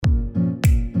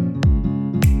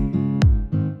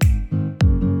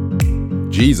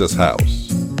Jesus House,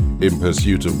 in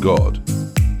pursuit of God,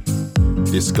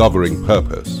 discovering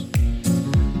purpose,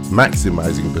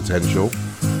 maximizing potential,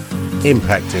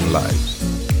 impacting lives.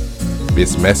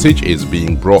 This message is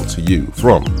being brought to you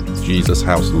from Jesus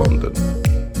House London.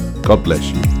 God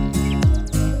bless you.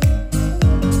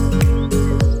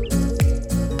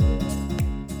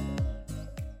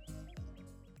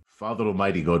 Father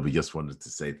Almighty God, we just wanted to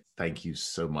say thank you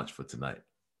so much for tonight.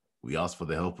 We ask for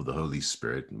the help of the Holy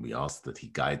Spirit, and we ask that He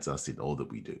guides us in all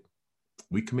that we do.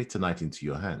 We commit tonight into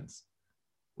your hands.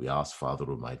 We ask, Father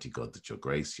Almighty God, that your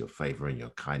grace, your favor, and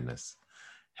your kindness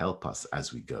help us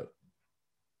as we go.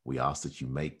 We ask that you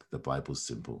make the Bible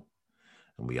simple.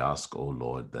 And we ask, oh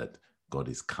Lord, that God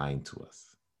is kind to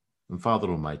us. And Father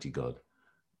Almighty God,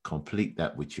 complete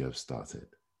that which you have started.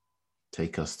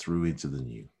 Take us through into the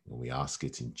new. And we ask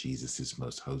it in Jesus'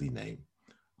 most holy name.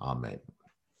 Amen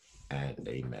and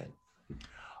amen.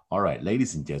 All right,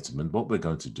 ladies and gentlemen, what we're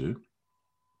going to do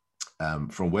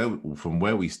from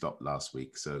where we stopped last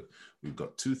week. So we've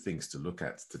got two things to look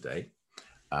at today.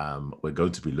 We're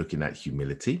going to be looking at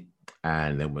humility,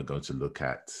 and then we're going to look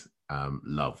at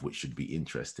love, which should be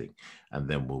interesting. And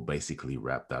then we'll basically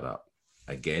wrap that up.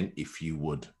 Again, if you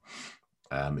would,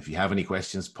 if you have any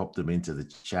questions, pop them into the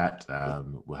chat.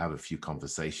 We'll have a few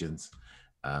conversations.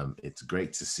 It's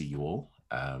great to see you all.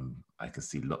 I can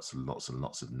see lots and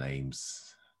lots of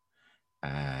names.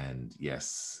 And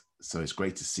yes, so it's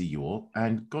great to see you all.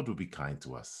 And God will be kind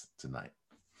to us tonight.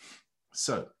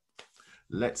 So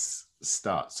let's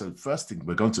start. So first thing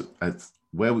we're going to,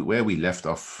 where we left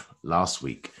off last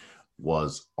week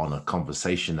was on a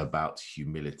conversation about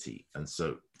humility. And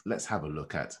so let's have a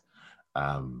look at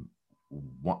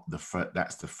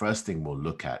that's the first thing we'll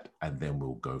look at, and then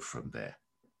we'll go from there.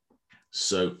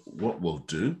 So what we'll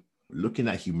do, looking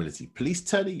at humility, please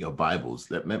turn in your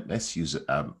Bibles. Let's use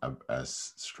a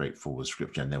straightforward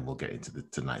scripture, and then we'll get into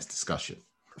tonight's discussion.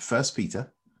 1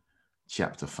 Peter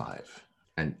chapter 5,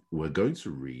 and we're going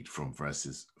to read from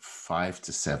verses 5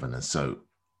 to 7. And so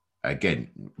again,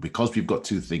 because we've got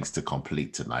two things to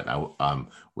complete tonight,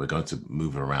 we're going to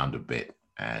move around a bit,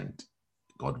 and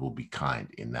God will be kind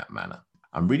in that manner.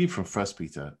 I'm reading from 1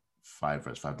 Peter 5,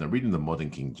 verse 5. I'm reading the Modern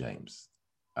King James.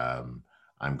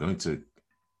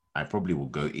 I probably will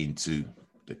go into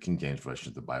the King James Version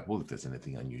of the Bible. If there's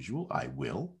anything unusual, I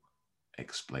will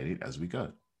explain it as we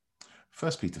go.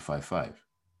 1 Peter 5:5.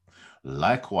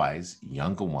 Likewise,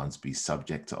 younger ones be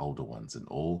subject to older ones, and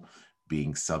all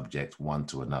being subject one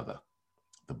to another.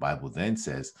 The Bible then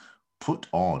says, put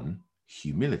on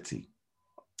humility,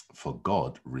 for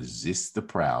God resists the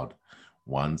proud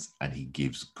ones, and he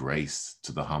gives grace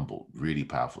to the humble. Really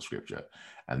powerful scripture.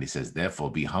 And he says,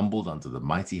 therefore, be humbled under the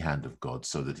mighty hand of God,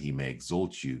 so that he may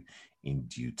exalt you in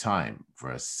due time.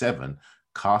 Verse 7,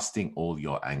 casting all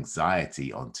your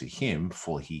anxiety onto him,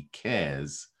 for he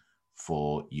cares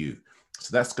for you.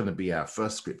 So that's going to be our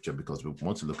first scripture, because we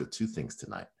want to look at two things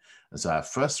tonight. And so our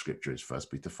first scripture is 1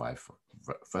 Peter 5,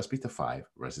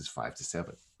 verses 5 to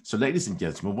 7. So ladies and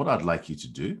gentlemen, what I'd like you to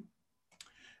do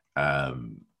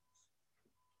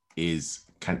is,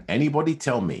 can anybody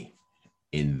tell me,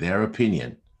 in their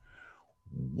opinion,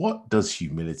 what does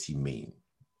humility mean?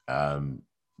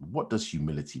 What does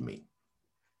humility mean?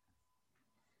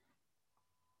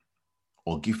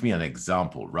 Or give me an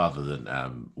example rather than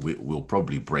we'll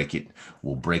probably break it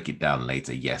down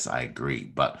later. Yes, I agree.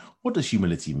 But what does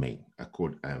humility mean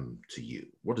according to you?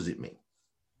 What does it mean?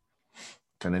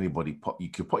 Can anybody you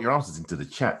could put your answers into the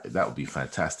chat? That would be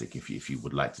fantastic if you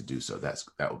would like to do so. That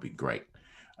would be great.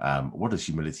 What does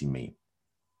humility mean?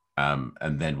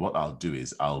 And then what I'll do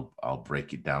is I'll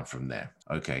break it down from there.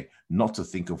 Okay, not to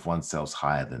think of oneself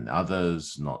higher than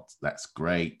others. That's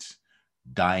great.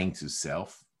 Dying to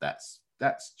self. That's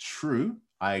true.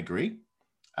 I agree.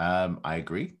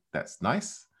 That's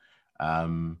nice.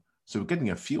 So we're getting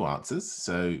a few answers.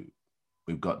 So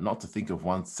we've got not to think of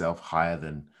oneself higher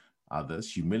than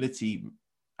others. Humility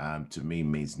to me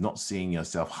means not seeing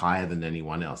yourself higher than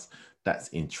anyone else. That's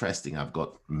interesting. I've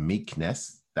got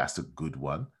meekness. That's a good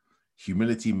one.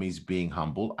 Humility means being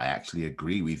humble. I actually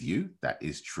agree with you. That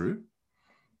is true.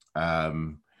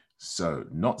 So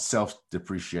not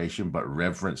self-depreciation, but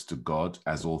reverence to God,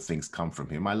 as all things come from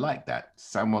him. I like that.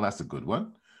 Samuel, that's a good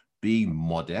one. Being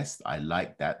modest. I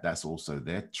like that. That's also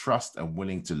there. Trust and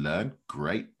willing to learn.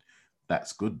 Great.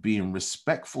 That's good. Being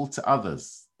respectful to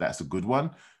others. That's a good one.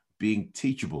 Being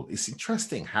teachable. It's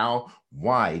interesting how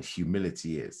wide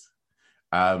humility is.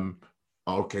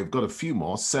 Okay, we've got a few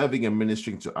more. Serving and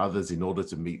ministering to others in order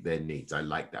to meet their needs. I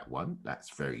like that one.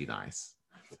 That's very nice.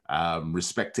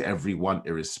 Respect to everyone,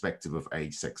 irrespective of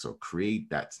age, sex, or creed.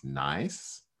 That's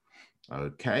nice.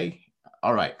 Okay.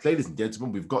 All right, ladies and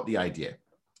gentlemen, we've got the idea.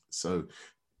 So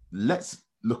let's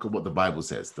look at what the Bible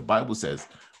says. The Bible says,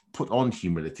 put on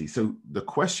humility. So the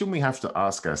question we have to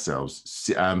ask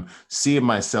ourselves, seeing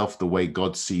myself the way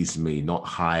God sees me, not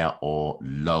higher or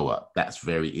lower. That's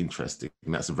very interesting.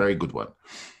 And that's a very good one.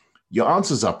 Your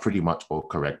answers are pretty much all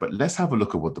correct, but let's have a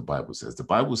look at what the Bible says. The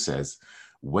Bible says,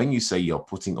 when you say you're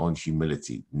putting on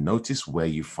humility, notice where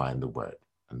you find the word.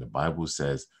 And the Bible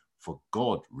says, for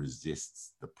God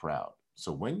resists the proud.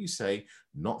 So when you say,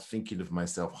 not thinking of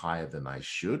myself higher than I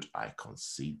should, I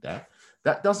concede that.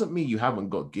 That doesn't mean you haven't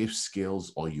got gifts,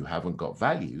 skills, or you haven't got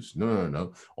values.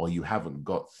 No. Or you haven't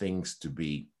got things to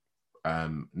be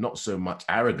not so much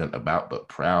arrogant about, but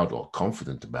proud or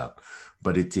confident about.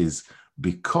 But it is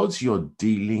because you're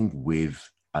dealing with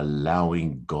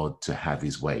allowing God to have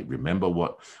his way. Remember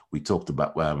what we talked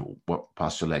about, what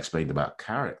Pastor Lee explained about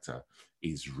character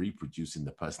is reproducing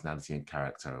the personality and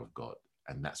character of God.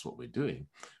 And that's what we're doing.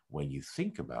 When you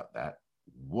think about that,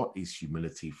 what is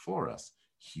humility for us?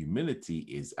 Humility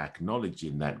is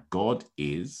acknowledging that God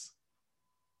is,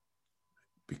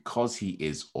 because he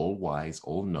is all wise,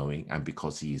 all knowing, and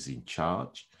because he is in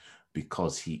charge,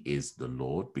 because he is the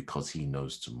Lord, because he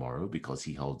knows tomorrow, because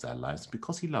he holds our lives,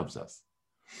 because he loves us.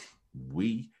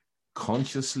 We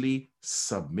consciously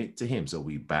submit to him. So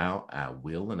we bow our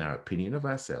will and our opinion of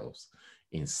ourselves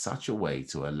in such a way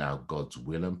to allow God's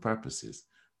will and purposes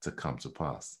to come to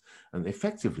pass. And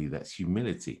effectively, that's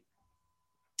humility.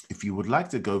 If you would like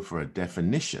to go for a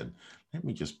definition, let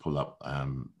me just pull up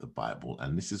the Bible,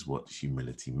 and this is what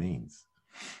humility means.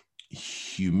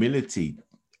 Humility,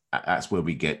 that's where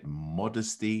we get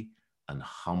modesty and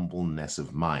humbleness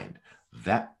of mind.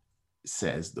 That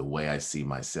says the way I see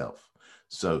myself.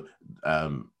 So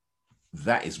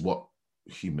that is what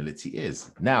humility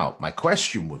is. Now, my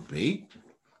question would be,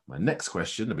 my next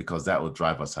question, because that will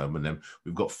drive us home, and then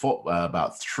we've got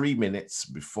about 3 minutes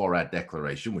before our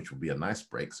declaration, which will be a nice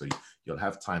break, so you'll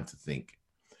have time to think.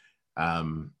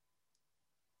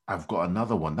 I've got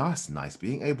another one. That's nice.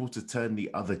 Being able to turn the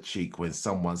other cheek when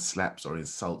someone slaps or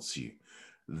insults you.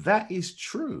 That is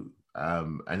true.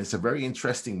 And it's a very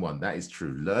interesting one. That is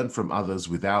true. Learn from others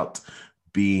without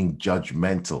being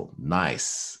judgmental.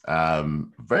 Nice.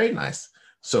 Very nice.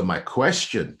 So my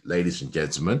question, ladies and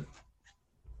gentlemen,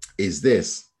 is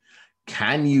this: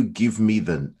 can you give me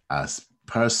the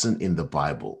person in the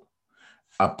Bible,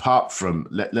 apart from,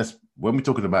 let's when we're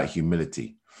talking about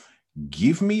humility,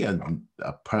 give me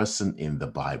a person in the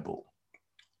Bible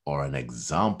or an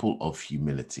example of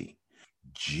humility.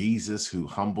 Jesus, who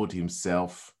humbled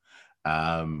himself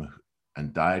and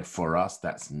died for us.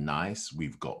 That's nice.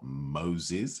 We've got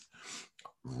Moses.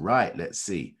 Right, let's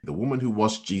see. The woman who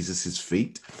washed Jesus's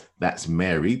feet, that's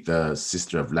Mary, the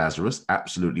sister of Lazarus.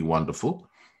 Absolutely wonderful.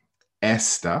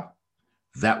 Esther,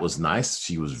 that was nice.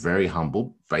 She was very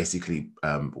humble, basically,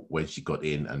 when she got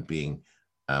in and being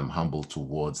humble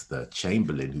towards the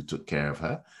chamberlain who took care of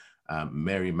her.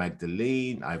 Mary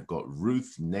Magdalene, I've got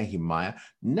Ruth, Nehemiah.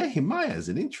 Nehemiah is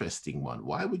an interesting one.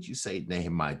 Why would you say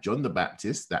Nehemiah? John the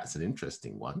Baptist, that's an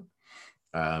interesting one.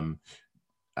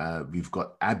 We've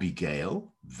got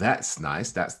Abigail. That's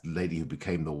nice. That's the lady who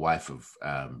became the wife of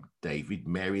David.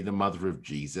 Mary, the mother of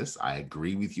Jesus. I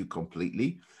agree with you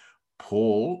completely.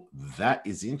 Paul, that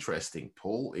is interesting.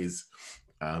 Paul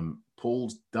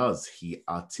he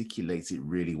articulates it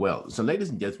really well. So ladies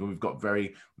and gentlemen, we've got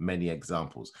very many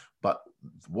examples. But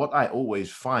what I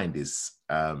always find is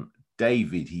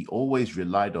David, he always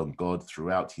relied on God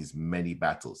throughout his many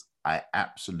battles. I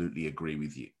absolutely agree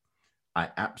with you.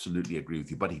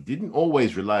 But he didn't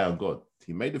always rely on God.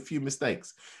 He made a few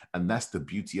mistakes. And that's the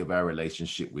beauty of our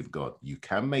relationship with God. You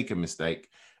can make a mistake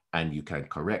and you can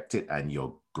correct it, and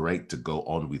you're great to go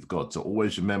on with God. So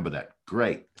always remember that.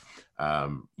 Great.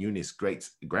 Eunice, great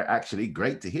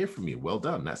to hear from you. Well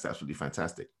done. That's absolutely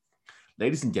fantastic.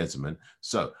 Ladies and gentlemen,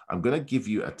 so I'm going to give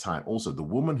you a time. Also, the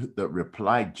woman that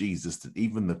replied Jesus that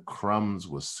even the crumbs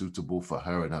were suitable for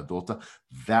her and her daughter,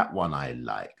 that one I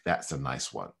like. That's a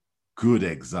nice one. Good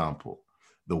example.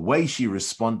 The way she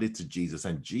responded to Jesus,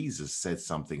 and Jesus said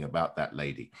something about that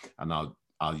lady. And I'll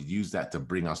use that to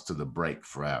bring us to the break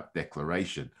for our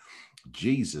declaration.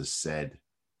 Jesus said,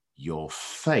 your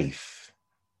faith,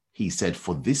 he said,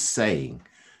 for this saying,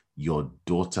 your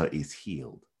daughter is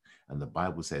healed. And the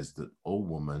Bible says that, oh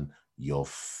woman, your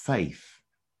faith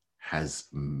has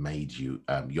made you,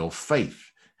 your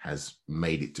faith has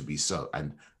made it to be so.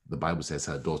 And the Bible says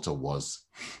her daughter was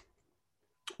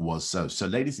so. So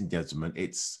ladies and gentlemen,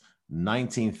 it's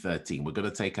 1913. We're going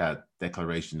to take our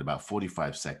declaration in about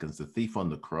 45 seconds. The thief on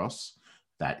the cross,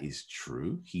 that is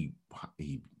true.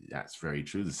 That's very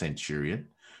true. The centurion.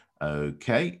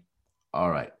 Okay. All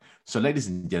right. So, ladies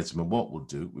and gentlemen, what we'll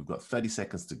do, we've got 30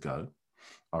 seconds to go.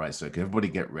 All right. So, can everybody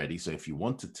get ready? So, if you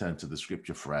want to turn to the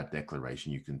scripture for our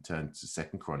declaration, you can turn to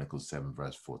 2 Chronicles 7,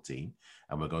 verse 14.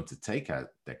 And we're going to take our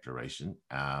declaration.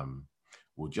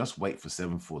 We'll just wait for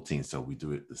 7:14. So, we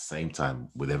do it at the same time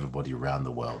with everybody around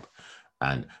the world.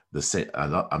 And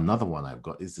another one I've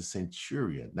got is the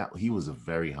centurion. Now, he was a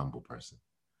very humble person,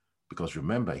 because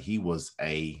remember, he was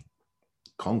a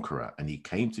conqueror and he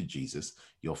came to Jesus.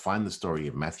 You'll find the story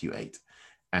in Matthew 8.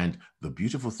 And the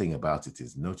beautiful thing about it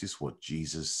is, notice what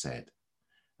Jesus said.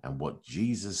 And what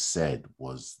Jesus said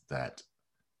was that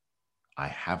I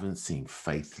haven't seen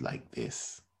faith like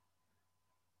this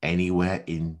anywhere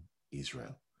in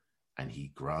Israel. And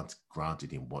he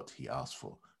granted him what he asked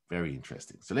for. Very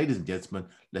interesting. So, ladies and gentlemen,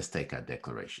 let's take our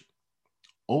declaration.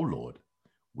 O Lord,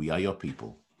 we are your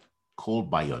people, called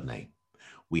by your name.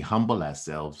 We humble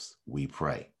ourselves, we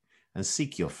pray, and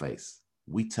seek your face.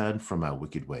 We turn from our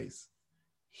wicked ways.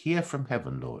 Hear from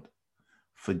heaven, Lord.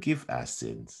 Forgive our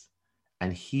sins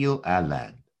and heal our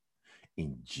land.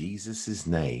 In Jesus'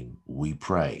 name we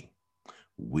pray.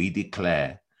 We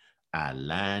declare our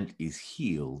land is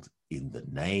healed in the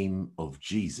name of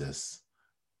Jesus.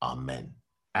 Amen.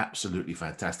 Absolutely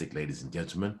fantastic, ladies and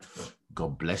gentlemen.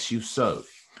 God bless you. So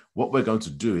what we're going to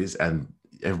do is, and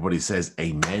everybody says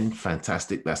amen.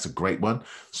 Fantastic. That's a great one.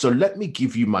 So let me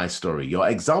give you my story. Your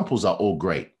examples are all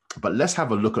great, but let's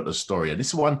have a look at the story. And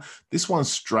this one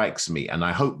strikes me, and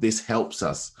I hope this helps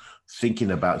us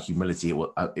thinking about humility.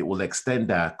 It will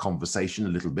extend our conversation a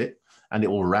little bit, and it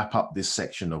will wrap up this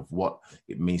section of what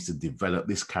it means to develop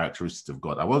this characteristic of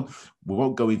God. We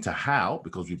won't go into how,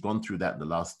 because we've gone through that in the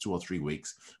last 2 or 3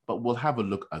 weeks, but we'll have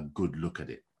a good look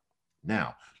at it.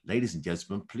 Now, ladies and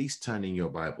gentlemen, please turn in your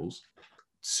Bibles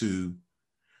to,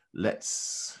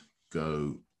 let's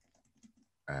go,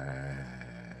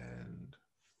 and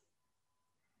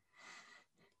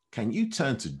can you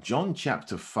turn to John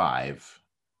chapter 5,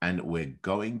 and we're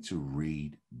going to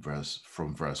read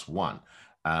from verse 1.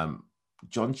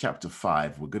 John chapter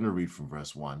 5, we're going to read from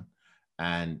verse 1,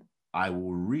 and I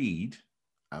will read,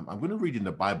 I'm going to read in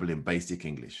the Bible in basic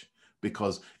English,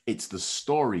 because it's the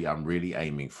story I'm really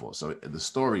aiming for. So the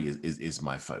story is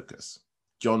my focus.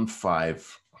 John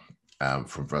 5,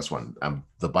 from verse 1,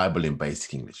 the Bible in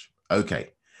basic English.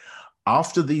 Okay.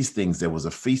 After these things, there was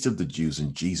a feast of the Jews,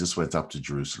 and Jesus went up to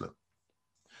Jerusalem.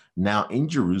 Now in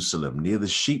Jerusalem, near the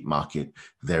sheep market,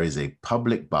 there is a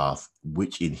public bath,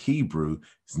 which in Hebrew,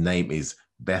 his name is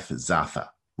Bethzatha,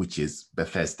 which is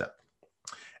Bethesda.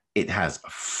 It has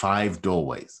 5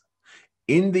 doorways.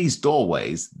 In these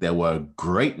doorways, there were a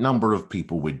great number of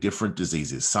people with different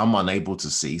diseases, some unable to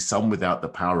see, some without the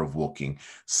power of walking,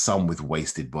 some with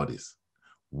wasted bodies.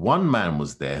 One man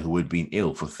was there who had been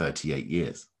ill for 38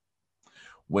 years.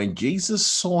 When Jesus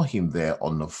saw him there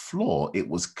on the floor, it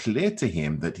was clear to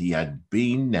him that he had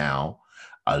been now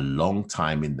a long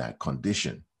time in that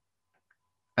condition.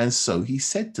 And so he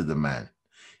said to the man,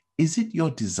 "Is it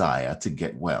your desire to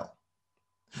get well?"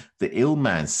 The ill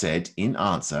man said in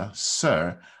answer,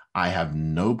 "Sir, I have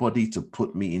nobody to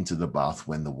put me into the bath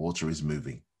when the water is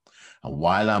moving. And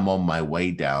while I'm on my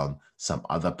way down, some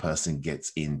other person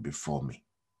gets in before me."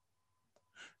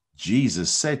 Jesus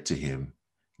said to him,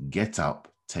 "Get up,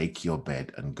 take your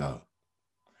bed and go."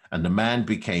 And the man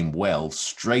became well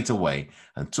straight away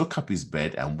and took up his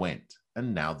bed and went.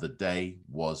 And now the day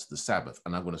was the Sabbath.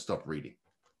 And I'm going to stop reading.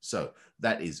 So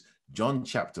that is John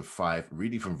chapter 5,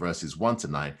 reading from verses 1 to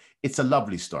 9. It's a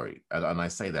lovely story. And I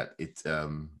say that it's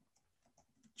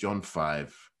John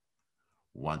 5,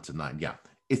 1 to 9. Yeah,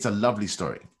 it's a lovely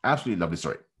story. Absolutely lovely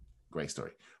story. Great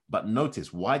story. But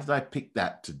notice, why did I pick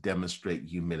that? To demonstrate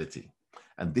humility.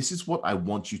 And this is what I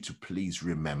want you to please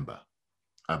remember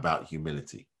about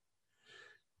humility.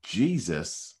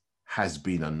 Jesus has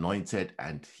been anointed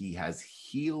and he has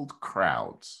healed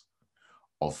crowds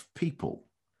of people.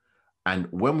 And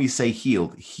when we say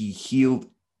healed, he healed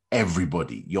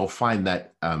everybody. You'll find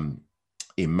that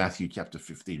in Matthew chapter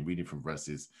 15, reading from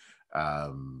verses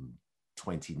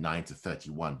 29 to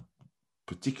 31.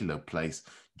 Particular place,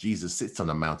 Jesus sits on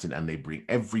a mountain and they bring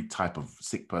every type of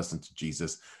sick person to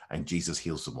Jesus, and Jesus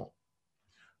heals them all.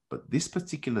 But this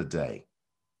particular day,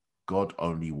 God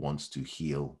only wants to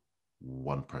heal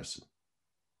one person.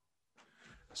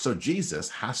 So Jesus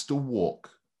has to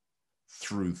walk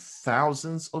through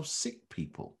thousands of sick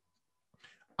people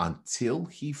until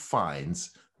he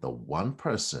finds the one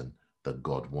person that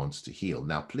God wants to heal.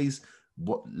 Now, please,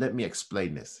 let me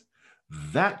explain this.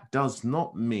 That does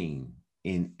not mean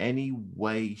in any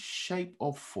way, shape,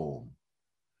 or form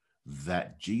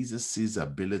that Jesus's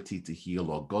ability to heal,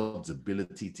 or God's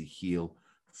ability to heal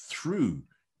through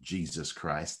Jesus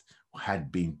Christ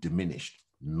had been diminished.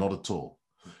 Not at all.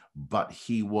 But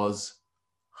he was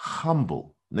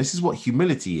humble. And this is what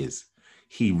humility is.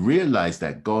 He realized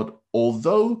that God,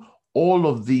 although all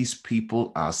of these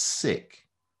people are sick,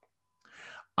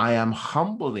 I am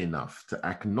humble enough to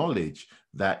acknowledge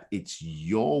that it's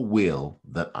your will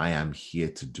that I am here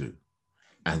to do.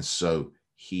 And so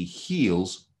he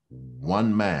heals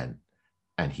one man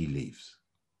and he leaves.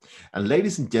 And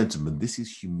ladies and gentlemen, this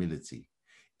is humility.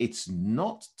 It's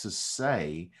not to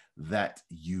say that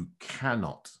you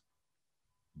cannot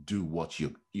do what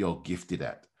you're gifted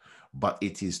at, but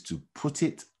it is to put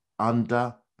it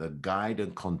under the guide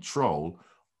and control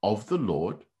of the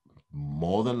Lord.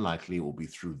 More than likely, it will be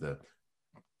through the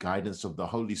guidance of the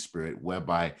Holy Spirit,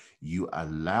 whereby you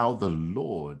allow the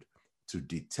Lord to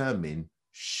determine,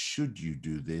 should you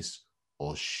do this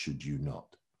or should you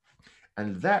not?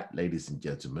 And that, ladies and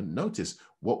gentlemen, notice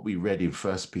what we read in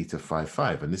 1 Peter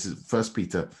 5:5, and this is 1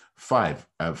 Peter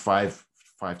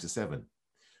 5:5-7.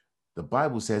 The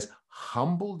Bible says,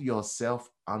 humble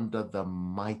yourself under the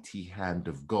mighty hand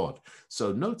of God.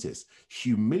 So notice,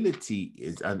 humility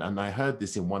is, and I heard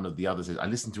this in one of the others, I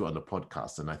listened to it on the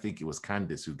podcast, and I think it was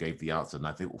Candace who gave the answer, and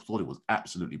I thought it was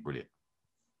absolutely brilliant.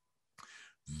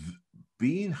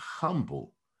 Being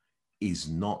humble is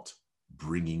not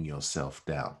bringing yourself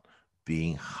down.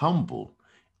 Being humble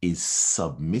is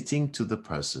submitting to the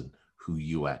person who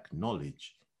you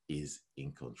acknowledge is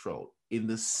in control. In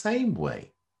the same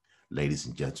way, ladies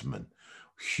and gentlemen,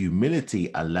 humility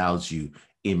allows you,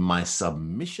 in my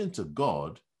submission to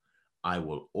God, I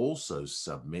will also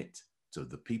submit to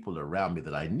the people around me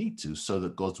that I need to, so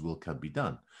that God's will can be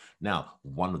done. Now,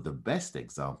 one of the best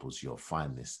examples you'll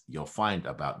find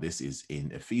about this is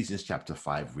in Ephesians chapter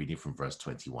 5, reading from verse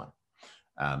 21.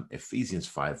 Ephesians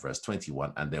 5, verse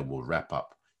 21, and then we'll wrap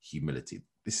up humility.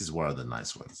 This is one of the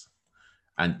nice ones.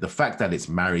 And the fact that it's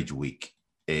marriage week,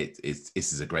 this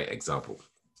is a great example.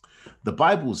 The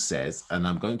Bible says, and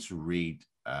I'm going to read,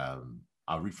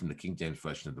 I'll read from the King James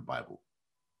Version of the Bible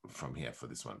from here for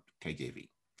this one, KJV.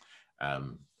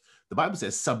 The Bible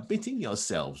says, submitting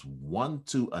yourselves one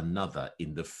to another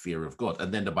in the fear of God.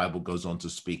 And then the Bible goes on to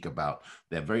speak about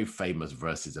their very famous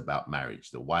verses about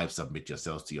marriage. The wives, submit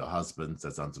yourselves to your husbands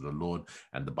as unto the Lord.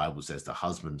 And the Bible says the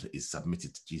husband is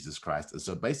submitted to Jesus Christ. And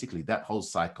so basically that whole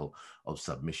cycle of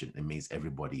submission, it means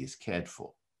everybody is cared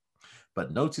for.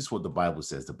 But notice what the Bible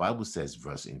says. The Bible says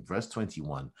in verse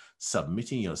 21,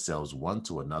 submitting yourselves one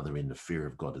to another in the fear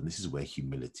of God. And this is where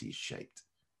humility is shaped.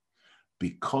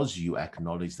 Because you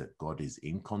acknowledge that God is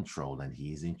in control and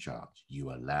he is in charge,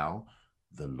 you allow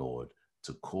the Lord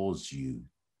to cause you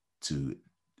to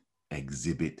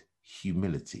exhibit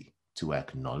humility, to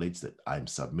acknowledge that I'm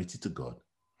submitted to God,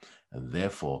 and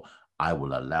therefore I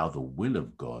will allow the will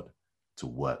of God to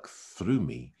work through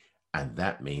me. And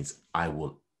that means I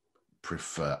will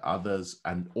prefer others,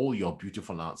 and all your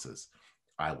beautiful answers.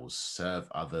 I will serve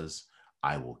others.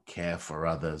 I will care for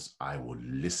others. I will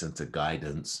listen to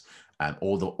guidance, and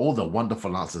all the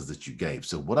wonderful answers that you gave.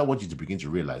 So what I want you to begin to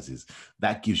realize is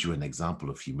that gives you an example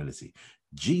of humility.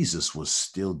 Jesus was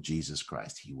still Jesus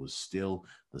Christ. He was still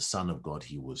the Son of God.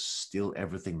 He was still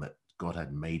everything that God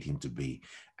had made him to be.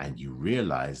 And you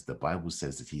realize the Bible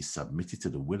says that he submitted to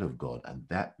the will of God. And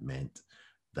that meant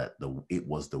that it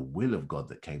was the will of God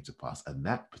that came to pass. And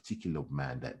that particular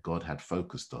man that God had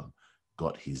focused on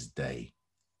got his day.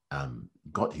 And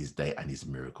his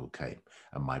miracle came.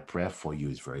 And my prayer for you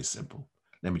is very simple.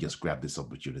 Let me just grab this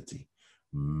opportunity.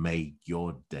 May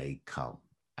your day come,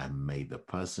 and may the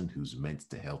person who's meant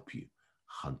to help you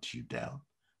hunt you down,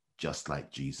 just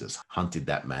like Jesus hunted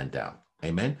that man down.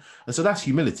 Amen. And so that's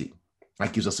humility.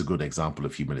 That gives us a good example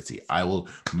of humility.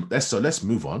 Let's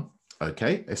move on.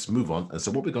 Okay, let's move on. And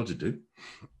so what we're going to do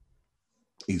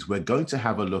is we're going to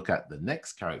have a look at the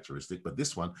next characteristic, but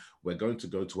this one, we're going to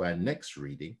go to our next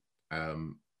reading.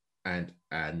 And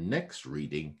our next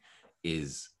reading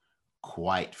is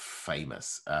quite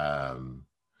famous.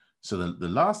 So the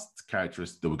last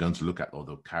characteristic that we're going to look at, or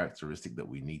the characteristic that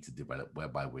we need to develop,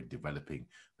 whereby we're developing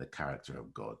the character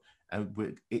of God. And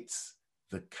it's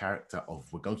the character of,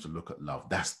 we're going to look at love.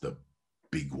 That's the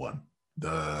big one,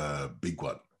 okay?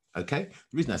 The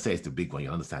reason I say it's the big one,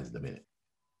 you'll understand in a minute.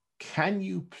 Can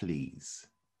you please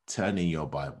turn in your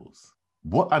Bibles?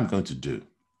 What I'm going to do,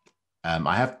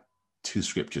 I have two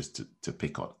scriptures to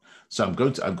pick on. So I'm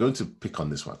going to pick on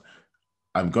this one.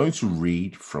 I'm going to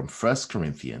read from 1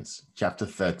 Corinthians chapter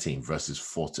 13, verses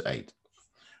 4-8,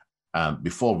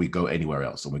 before we go anywhere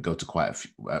else. And we go to quite a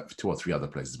few, 2 or 3 other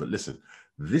places. But listen,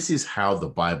 this is how the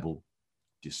Bible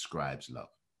describes love.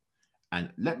 And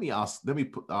let me ask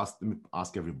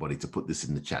everybody to put this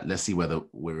in the chat. Let's see whether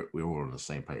we're all on the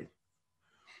same page.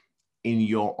 In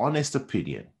your honest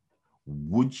opinion,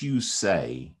 would you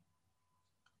say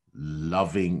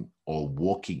loving or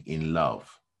walking in love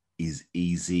is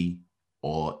easy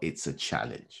or it's a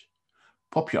challenge?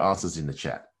 Pop your answers in the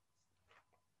chat.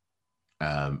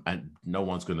 And no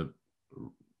one's going to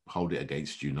hold it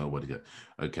against you. Nobody.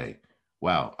 Okay.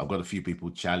 Wow. I've got a few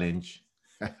people. Challenge.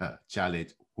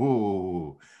 Challenge.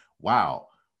 Whoa. Wow.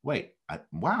 Wait.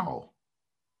 Wow.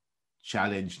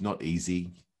 Challenge. Not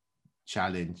easy.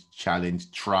 Challenge.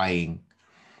 Challenge. Trying.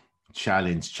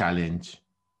 Challenge. Challenge.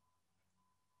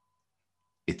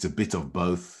 It's a bit of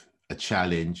both. A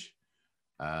challenge.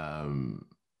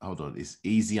 Hold on. It's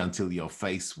easy until you're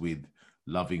faced with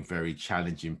loving very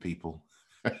challenging people.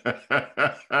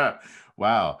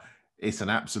 Wow. It's an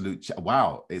absolute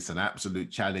it's an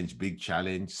absolute challenge, big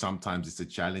challenge. Sometimes it's a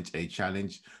challenge.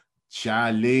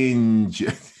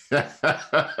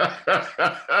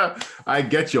 I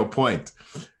get your point.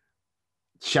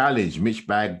 Challenge, mixed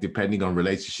bag, depending on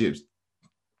relationships.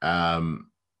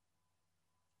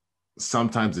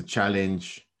 Sometimes a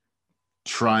challenge,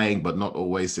 trying but not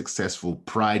always successful.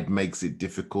 Pride makes it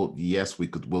difficult. Yes,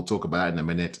 we'll talk about it in a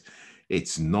minute.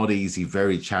 It's not easy,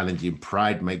 very challenging.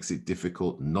 Pride makes it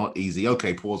difficult, not easy.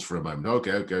 Okay, pause for a moment.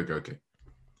 Okay.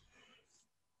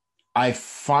 I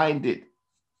find it,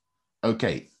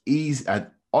 okay, easy.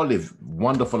 And Olive,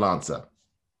 wonderful answer.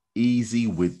 Easy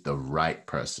with the right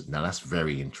person. Now, that's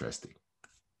very interesting.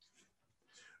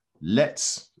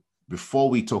 Before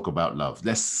we talk about love,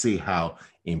 let's see how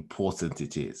important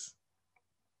it is.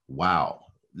 Wow.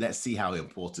 Let's see how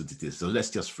important it is. So let's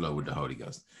just flow with the Holy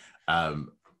Ghost.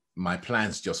 My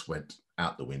plans just went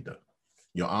out the window.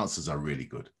 Your answers are really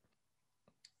good.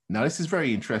 Now, this is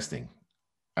very interesting.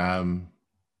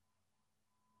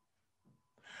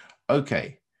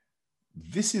 Okay.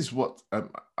 This is what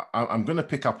I'm going to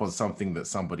pick up on something that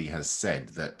somebody has said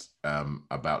that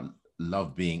about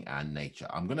love being our nature.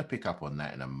 I'm going to pick up on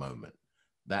that in a moment.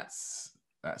 That's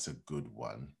a good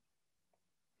one.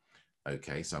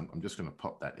 Okay, so I'm just going to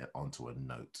pop that onto a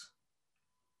note.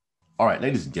 All right,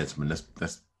 ladies and gentlemen,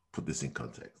 let's put this in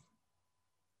context.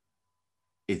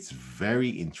 It's very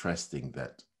interesting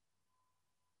that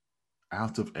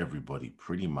out of everybody,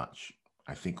 pretty much,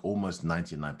 I think almost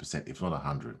 99%, if not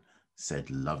 100, said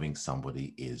loving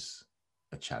somebody is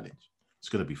a challenge. It's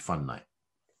going to be a fun night,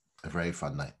 a very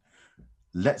fun night.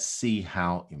 Let's see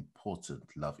how important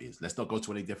love is. Let's not go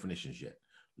to any definitions yet.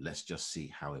 Let's just see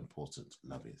how important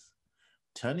love is.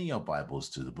 Turning your Bibles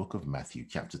to the book of Matthew,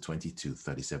 chapter 22,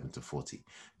 37 to 40.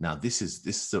 Now, this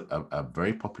is a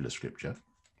very popular scripture.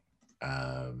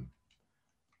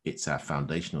 It's our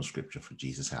foundational scripture for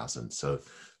Jesus' house. And so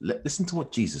listen to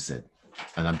what Jesus said.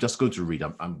 And I'm just going to read.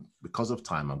 Because of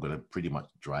time, I'm going to pretty much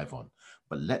drive on.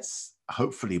 But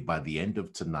hopefully by the end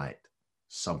of tonight,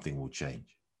 something will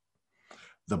change.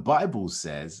 The Bible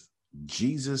says,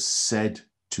 Jesus said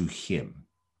to him,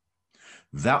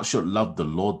 "Thou shalt love the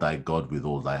Lord thy God with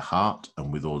all thy heart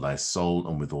and with all thy soul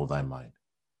and with all thy mind."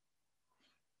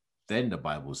 Then the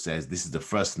Bible says, this is the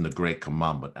first and the great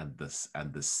commandment, and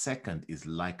the second is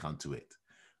like unto it.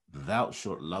 Thou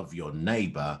shalt love your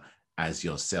neighbor as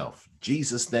yourself.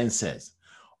 Jesus then says,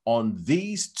 on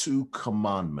these two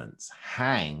commandments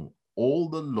hang all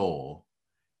the law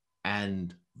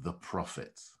and the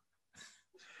prophets.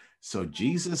 So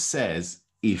Jesus says,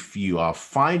 if you are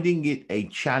finding it a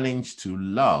challenge to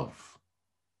love,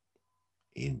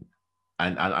 and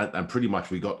pretty much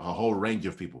we got a whole range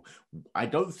of people. I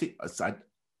don't think,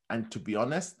 and to be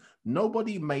honest,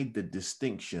 nobody made the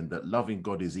distinction that loving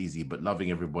God is easy, but loving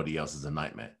everybody else is a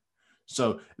nightmare.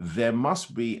 So there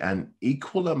must be an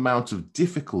equal amount of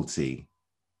difficulty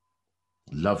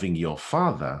loving your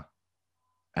Father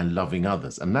and loving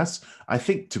others. And that's, I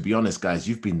think, to be honest, guys,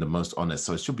 you've been the most honest.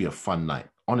 So it should be a fun night.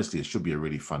 Honestly, it should be a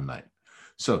really fun night.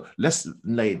 So let's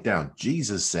lay it down.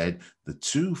 Jesus said the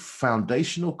two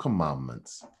foundational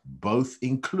commandments both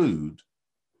include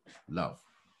love.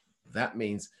 That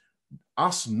means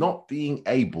us not being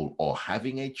able or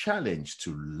having a challenge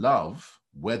to love,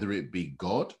 whether it be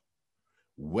God,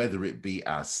 whether it be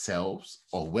ourselves,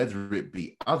 or whether it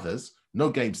be others. No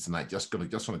games tonight. Just want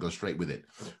to go straight with it.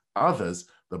 Others,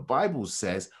 the Bible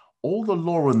says all the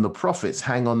law and the prophets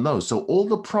hang on those. So all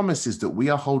the promises that we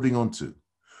are holding on to,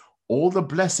 all the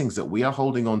blessings that we are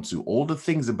holding on to, all the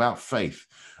things about faith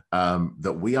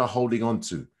that we are holding on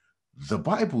to, the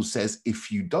Bible says if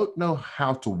you don't know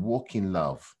how to walk in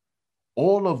love,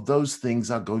 all of those things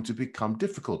are going to become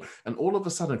difficult. And all of a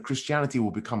sudden, Christianity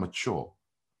will become a chore.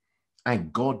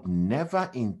 And God never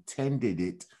intended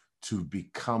it to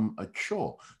become a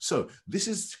chore. So this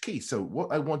is key. So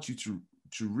what I want you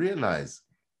to realize,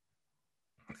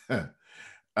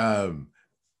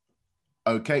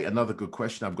 okay, another good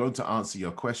question. I'm going to answer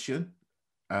your question.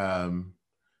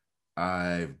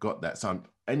 I've got that. So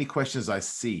any questions I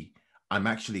see, I'm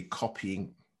actually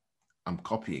copying. I'm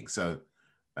copying. So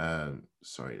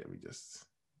sorry, let me just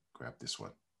grab this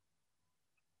one.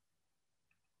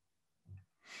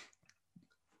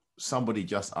 Somebody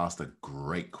just asked a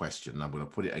great question, and I'm going to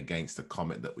put it against the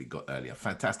comment that we got earlier.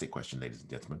 Fantastic question, ladies and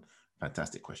gentlemen.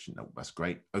 Fantastic question. That's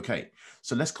great. Okay,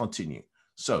 so let's continue.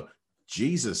 So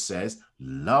Jesus says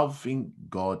loving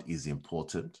God is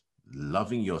important,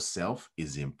 loving yourself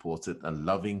is important, and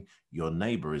loving your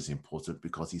neighbor is important,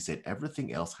 because he said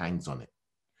everything else hangs on it.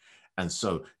 And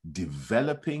so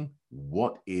developing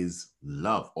what is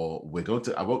love, or we're going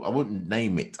to, I won't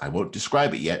name it, I won't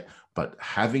describe it yet, but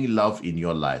having love in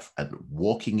your life and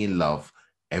walking in love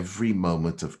every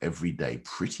moment of every day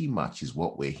pretty much is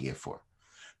what we're here for.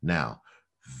 Now,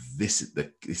 this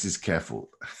is careful.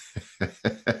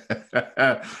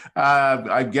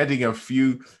 I'm getting a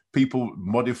few people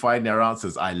modifying their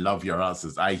answers. I love your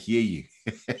answers. I hear you.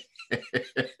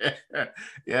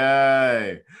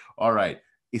 Yeah. All right.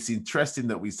 It's interesting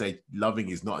that we say loving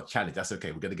is not a challenge. That's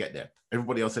okay. We're going to get there.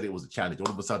 Everybody else said it was a challenge. All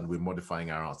of a sudden, we're modifying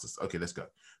our answers. Okay, let's go.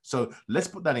 So let's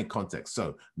put that in context.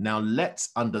 So now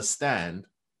let's understand.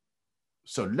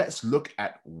 So let's look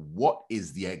at what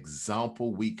is the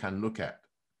example we can look at.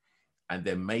 And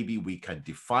then maybe we can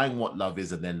define what love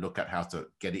is and then look at how to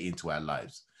get it into our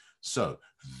lives. So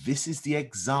this is the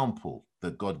example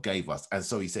that God gave us. And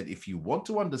so he said, if you want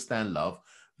to understand love,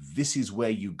 this is where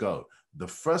you go. The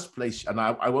first place, and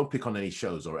I won't pick on any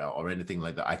shows or anything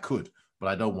like that. I could, but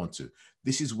I don't want to.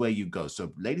 This is where you go.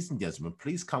 So ladies and gentlemen,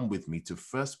 please come with me to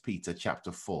 1 Peter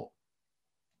chapter 4.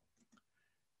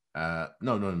 No.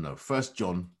 1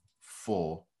 John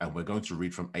 4, and we're going to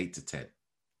read from 8 to 10.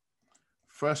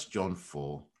 1 John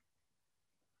 4,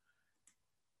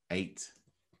 8.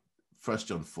 1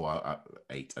 John 4,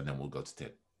 8, and then we'll go to 10.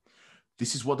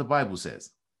 This is what the Bible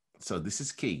says. So this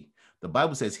is key. The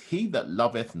Bible says, he that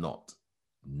loveth not,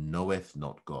 knoweth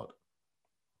not God,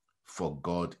 for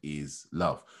God is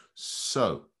love.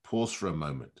 So pause for a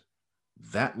moment.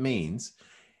 That means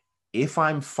if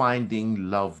I'm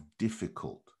finding love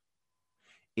difficult,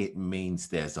 it means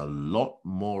there's a lot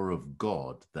more of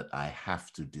God that I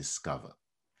have to discover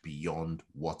beyond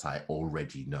what I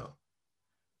already know.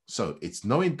 So it's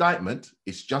no indictment.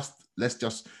 It's just, let's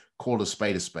just call a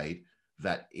spade,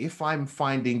 that if I'm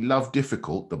finding love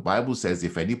difficult, the Bible says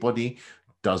if anybody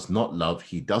does not love,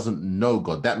 he doesn't know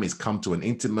God. That means come to an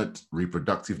intimate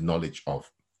reproductive knowledge of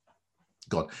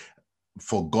God,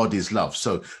 for God is love.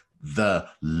 So the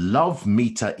love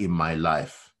meter in my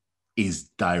life is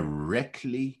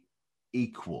directly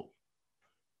equal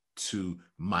to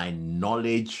my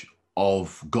knowledge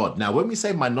of God. Now, when we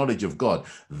say my knowledge of God,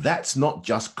 that's not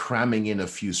just cramming in a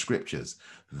few scriptures.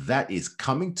 That is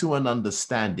coming to an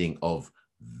understanding of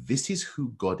this is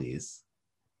who God is.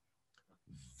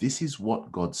 This is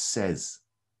what God says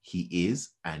he is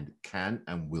and can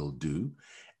and will do,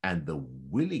 and the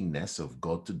willingness of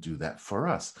God to do that for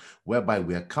us, whereby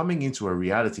we are coming into a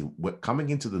reality, we're coming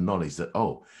into the knowledge that,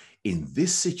 oh, in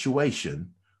this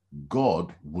situation,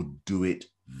 God would do it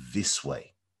this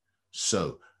way.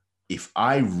 So if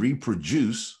I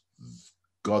reproduce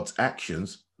God's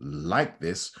actions like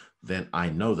this, then I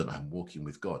know that I'm walking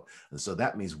with God. And so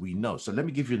that means we know. So let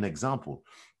me give you an example.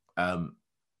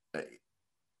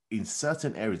 In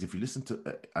certain areas, if you listen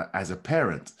to, as a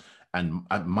parent, and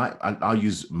I'll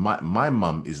use my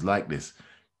mum is like this.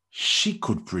 She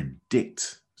could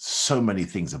predict so many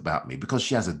things about me because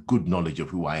she has a good knowledge of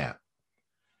who I am.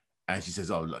 And she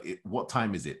says, oh, look, what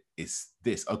time is it? It's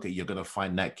this. Okay, you're going to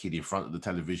find that kid in front of the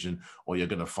television, or you're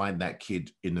going to find that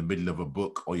kid in the middle of a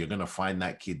book, or you're going to find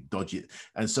that kid dodgy.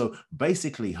 And so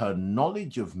basically her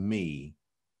knowledge of me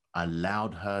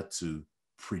allowed her to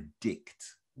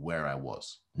predict where I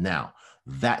was. Now,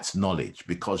 that's knowledge,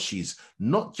 because she's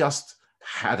not just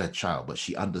had a child, but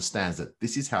she understands that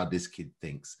this is how this kid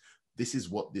thinks. This is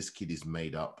what this kid is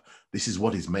made up. This is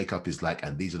what his makeup is like.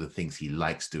 And these are the things he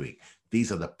likes doing.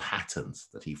 These are the patterns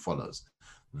that he follows.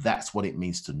 That's what it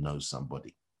means to know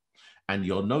somebody. And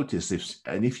you'll notice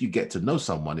if you get to know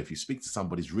someone, if you speak to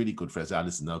somebody's really good friends,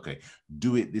 listen, okay,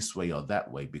 do it this way or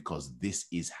that way, because this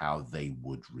is how they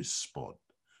would respond.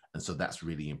 And so that's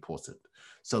really important.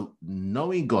 So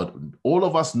knowing God, all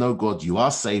of us know God, you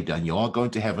are saved and you are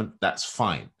going to heaven, that's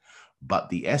fine. But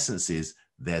the essence is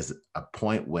there's a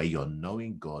point where you're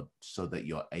knowing God so that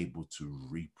you're able to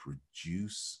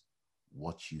reproduce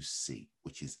what you see,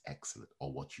 which is excellent,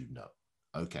 or what you know.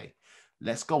 Okay,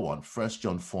 let's go on. 1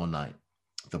 John 4:9.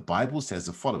 The Bible says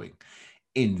the following: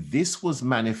 in this was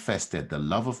manifested the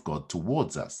love of God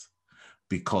towards us,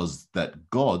 because that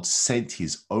God sent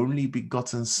his only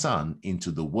begotten Son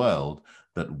into the world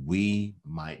that we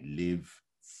might live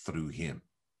through him.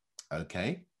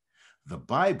 Okay? The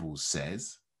Bible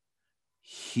says,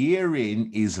 herein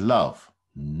is love,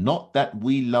 not that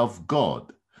we love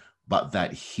God, but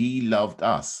that he loved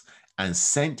us and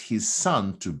sent his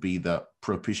Son to be the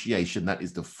propitiation, that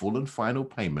is the full and final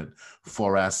payment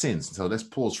for our sins. So let's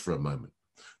pause for a moment.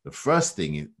 The first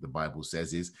thing the Bible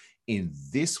says is, in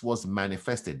this was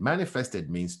manifested. Manifested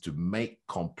means to make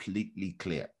completely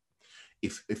clear.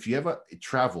 If you ever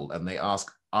travel and they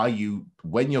ask,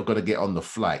 when you're going to get on the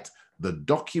flight, the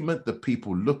document that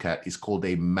people look at is called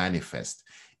a manifest.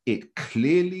 It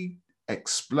clearly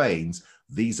explains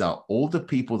these are all the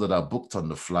people that are booked on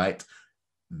the flight.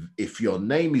 If your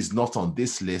name is not on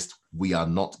this list, we are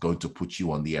not going to put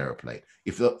you on the airplane.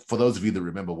 For those of you that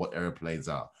remember what airplanes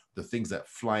are, the things that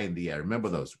fly in the air, remember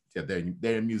those? Yeah,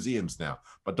 they're in museums now,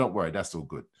 but don't worry, that's all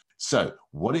good. So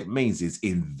what it means is,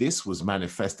 in this was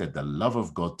manifested the love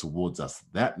of God towards us.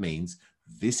 That means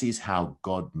this is how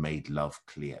God made love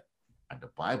clear. And the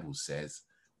Bible says,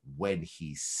 when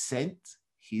he sent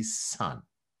his Son,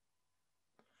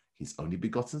 his only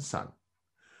begotten Son,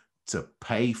 to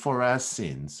pay for our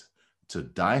sins, to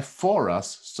die for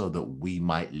us so that we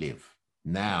might live.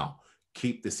 Now,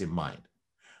 keep this in mind.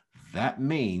 That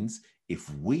means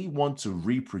if we want to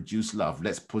reproduce love,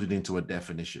 let's put it into a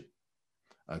definition.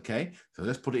 Okay, so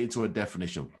let's put it into a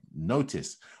definition.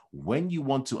 Notice, when you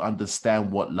want to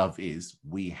understand what love is,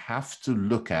 we have to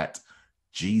look at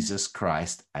Jesus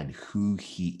Christ and who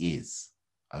he is.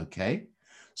 Okay,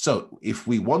 so if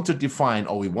we want to define,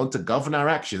 or we want to govern our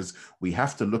actions, we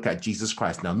have to look at Jesus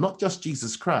Christ. Now, not just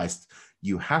Jesus Christ,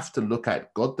 you have to look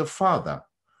at God the Father,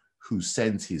 who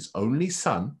sends his only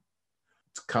Son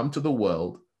to come to the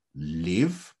world,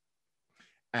 live,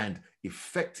 and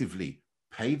effectively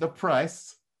pay the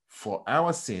price for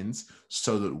our sins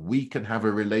so that we can have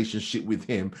a relationship with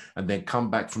him and then come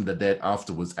back from the dead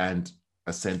afterwards and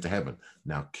ascend to heaven.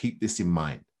 Now, keep this in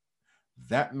mind.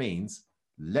 That means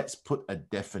let's put a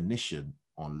definition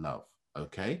on love,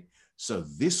 okay? So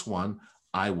this one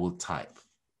I will type.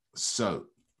 So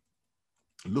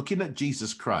looking at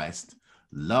Jesus Christ,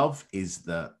 love is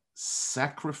the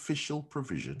sacrificial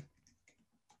provision.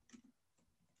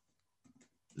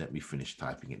 Let me finish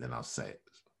typing it, then I'll say it.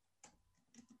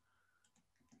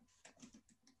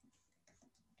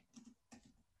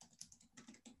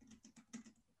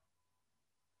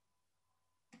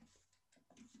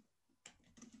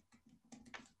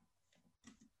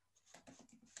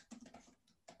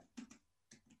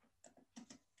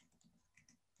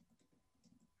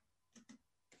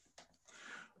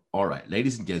 All right,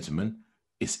 ladies and gentlemen,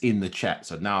 it's in the chat.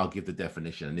 So now I'll give the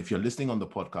definition. And if you're listening on the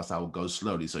podcast, I will go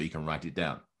slowly so you can write it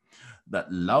down.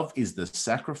 That love is the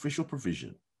sacrificial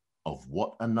provision of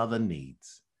what another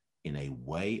needs in a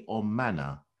way or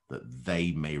manner that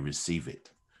they may receive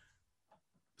it.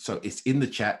 So it's in the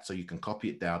chat, so you can copy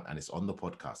it down, and it's on the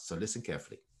podcast. So listen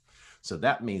carefully. So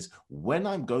that means when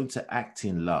I'm going to act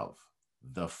in love,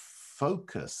 the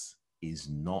focus is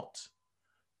not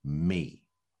me.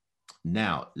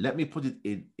 Now, let me put it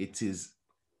in,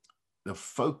 the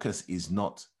focus is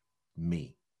not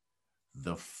me.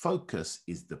 The focus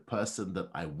is the person that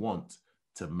I want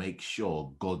to make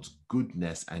sure God's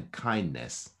goodness and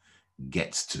kindness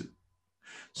gets to.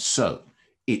 So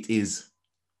it is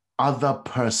other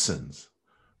persons.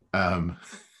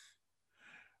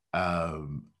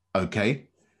 Okay.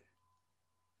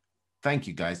 Thank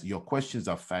you, guys. Your questions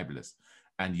are fabulous,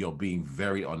 and you're being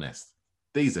very honest.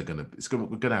 We're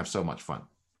gonna have so much fun.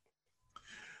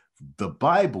 The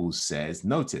Bible says,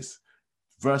 notice,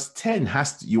 verse 10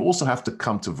 you also have to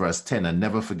come to verse 10 and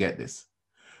never forget this.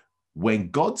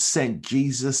 When God sent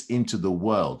Jesus into the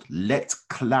world, let's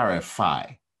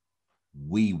clarify,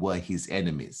 we were his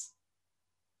enemies.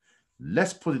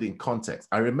 Let's put it in context.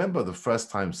 I remember the first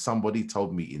time somebody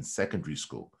told me in secondary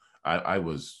school, I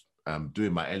was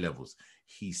doing my A-levels.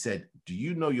 He said, do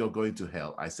you know you're going to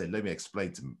hell? I said, let me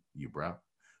explain to you, bro.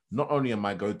 Not only am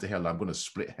I going to hell, I'm going to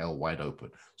split hell wide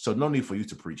open. So no need for you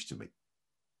to preach to me.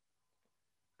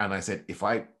 And I said, if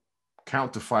I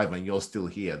count to 5 and you're still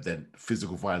here, then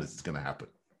physical violence is going to happen.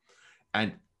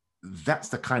 And that's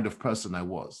the kind of person I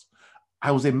was.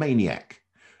 I was a maniac.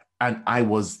 And I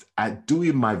was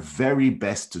doing my very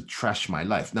best to trash my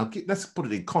life. Now, let's put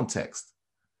it in context.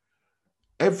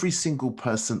 Every single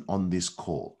person on this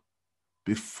call,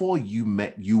 before you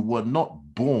met, you were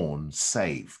not born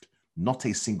saved. not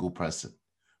a single person.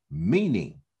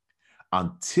 Meaning,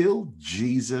 until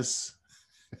Jesus...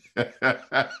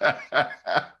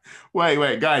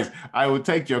 Wait, guys, I will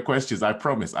take your questions. I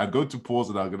promise. I'm going to pause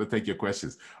and I'm going to take your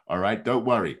questions. All right, don't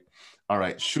worry. All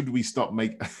right, should we stop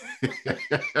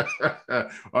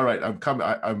All right, I'm coming.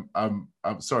 I'm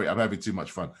sorry. I'm having too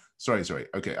much fun. Sorry.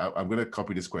 Okay, I'm going to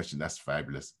copy this question. That's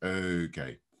fabulous.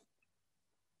 Okay.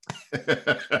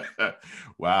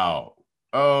 Wow.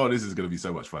 Oh, this is going to be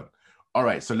so much fun. All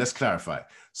right, so let's clarify.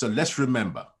 So let's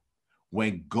remember,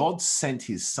 when God sent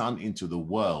his son into the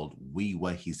world, we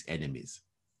were his enemies.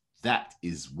 That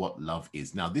is what love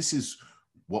is. Now, this is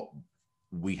what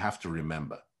we have to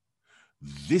remember.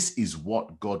 This is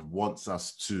what God wants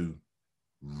us to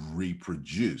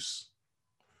reproduce.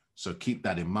 So keep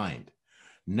that in mind.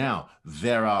 Now,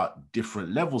 there are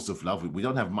different levels of love. We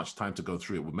don't have much time to go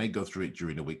through it. We may go through it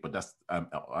during the week, but that's on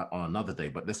another day.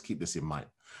 But let's keep this in mind.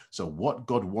 So what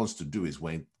God wants to do is,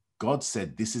 when God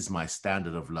said, this is my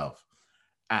standard of love,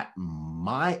 at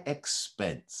my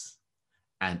expense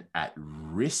and at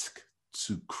risk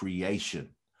to creation,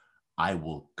 I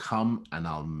will come and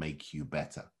I'll make you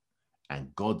better.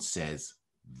 And God says,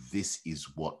 this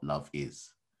is what love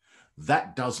is.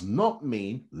 That does not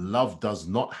mean love does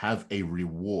not have a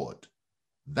reward.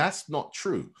 That's not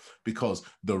true, because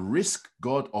the risk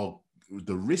God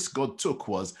took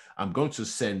was, I'm going to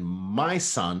send my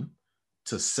son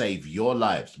to save your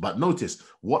lives. But notice,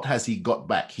 what has he got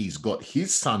back? He's got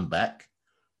his son back,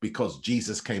 because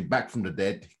Jesus came back from the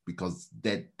dead, because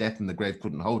death in the grave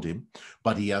couldn't hold him.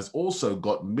 But he has also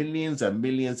got millions and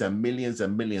millions and millions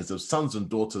and millions of sons and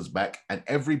daughters back, and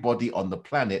everybody on the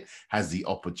planet has the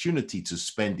opportunity to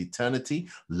spend eternity,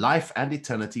 life and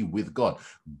eternity with God.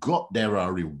 There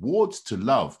are rewards to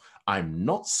love. I'm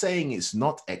not saying it's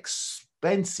not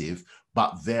expensive,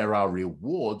 but there are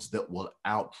rewards that will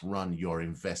outrun your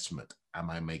investment. Am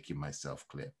I making myself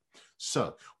clear?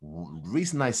 So the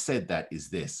reason I said that is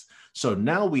this. So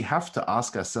now we have to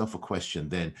ask ourselves a question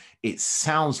then. It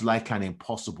sounds like an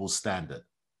impossible standard.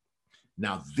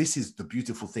 Now, this is the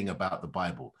beautiful thing about the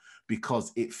Bible,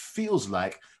 because it feels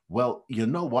like, well, you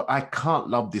know what? I can't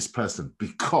love this person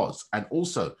because, and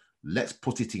also let's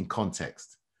put it in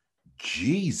context.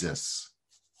 Jesus,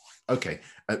 okay,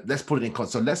 let's put it in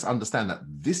context. So let's understand that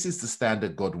this is the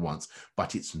standard God wants,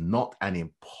 but it's not an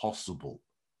impossible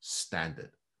standard.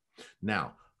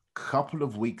 Now, a couple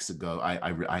of weeks ago,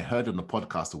 I heard on the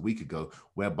podcast a week ago,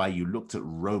 whereby you looked at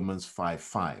Romans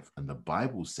 5:5, and the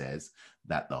Bible says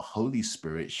that the Holy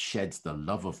Spirit sheds the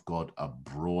love of God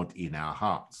abroad in our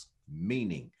hearts,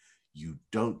 meaning you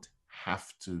don't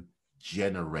have to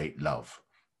generate love.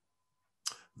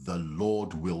 The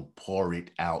Lord will pour it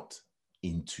out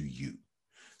into you.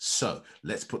 So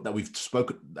let's put that,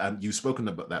 you've spoken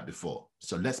about that before.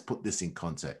 So let's put this in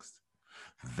context.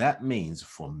 That means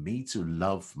for me to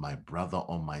love my brother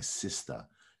or my sister,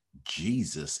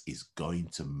 Jesus is going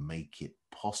to make it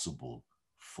possible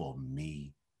for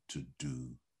me to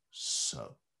do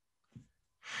so.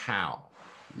 How?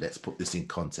 Let's put this in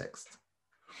context.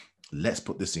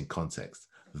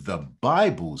 The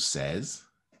Bible says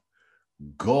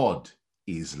God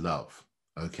is love.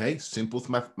 Okay, simple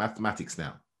mathematics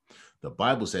now. The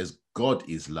Bible says God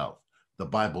is love. The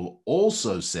Bible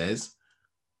also says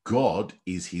God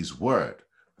is his word.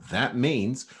 That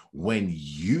means when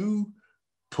you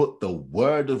put the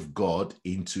word of God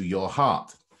into your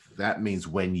heart, that means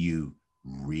when you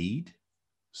read,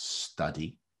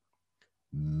 study,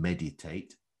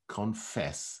 meditate,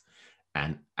 confess,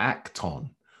 and act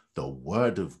on the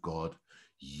word of God,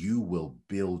 you will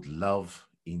build love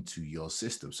into your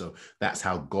system. So that's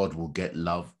how God will get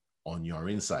love on your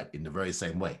inside in the very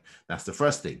same way. That's the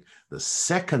first thing. The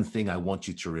second thing I want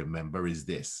you to remember is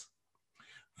this.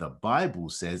 The Bible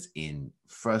says in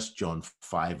 1 John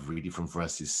 5, reading from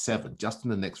verses 7, just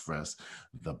in the next verse,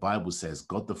 the Bible says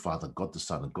God the Father, God the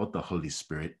Son, and God the Holy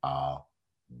Spirit are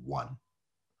one.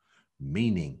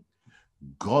 Meaning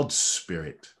God's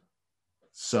Spirit.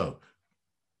 So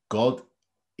God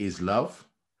is love,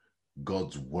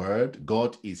 God's word,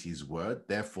 God is his word.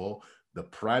 Therefore, the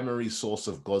primary source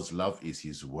of God's love is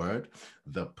his word.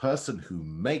 The person who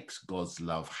makes God's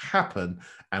love happen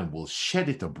and will shed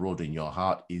it abroad in your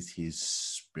heart is his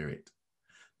Spirit.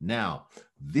 Now,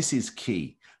 this is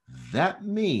key. That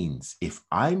means if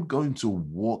I'm going to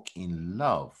walk in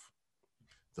love,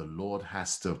 the Lord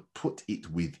has to put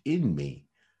it within me,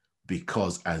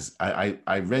 because as I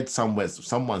read somewhere,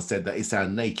 someone said that it's our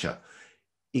nature.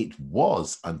 It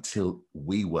was until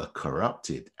we were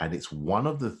corrupted. And it's one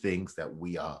of the things that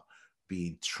we are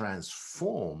being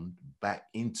transformed back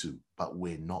into, but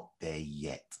we're not there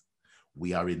yet.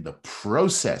 we are in the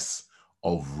process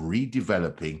of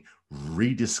redeveloping,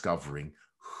 rediscovering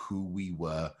who we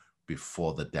were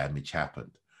before the damage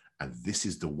happened. And this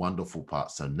is the wonderful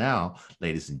part. So now,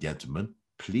 ladies and gentlemen,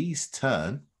 please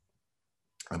turn.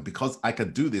 And because I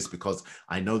can do this, because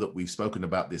I know that we've spoken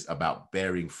about this, about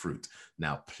bearing fruit.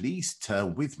 Now, please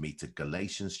turn with me to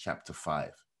Galatians chapter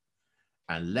 5.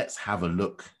 And let's have a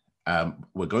look.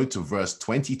 We're going to verse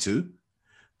 22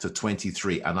 to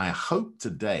 23. And I hope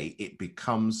today it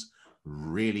becomes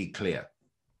really clear.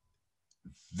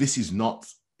 This is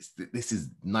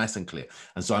nice and clear.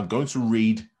 And so I'm going to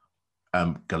read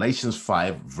Galatians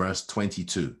 5, verse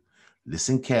 22.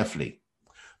 Listen carefully.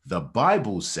 The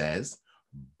Bible says,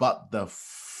 but the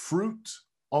fruit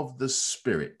of the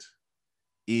Spirit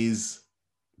is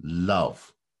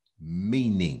love,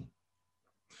 meaning,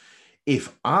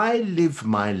 if I live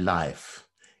my life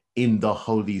in the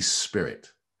Holy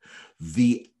Spirit,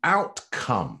 the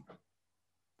outcome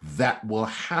that will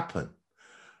happen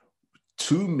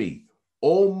to me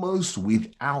almost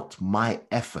without my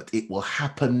effort, it will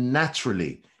happen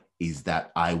naturally, is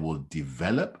that I will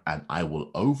develop and I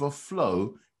will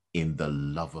overflow in the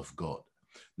love of God.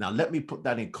 Now, let me put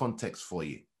that in context for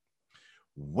you.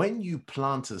 When you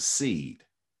plant a seed,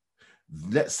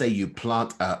 let's say you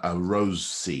plant a rose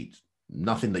seed,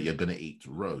 nothing that you're going to eat,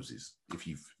 roses. If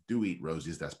you do eat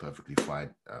roses, that's perfectly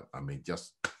fine.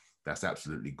 That's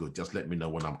absolutely good. Just let me know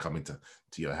when I'm coming to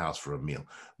your house for a meal.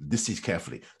 This is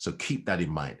carefully. So keep that in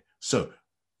mind. So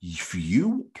if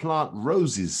you plant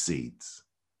roses seeds,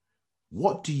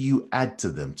 what do you add to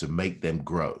them to make them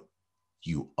grow?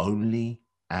 You only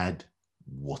add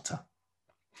water.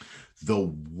 The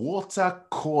water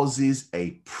causes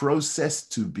a process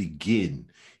to begin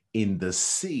in the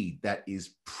seed that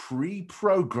is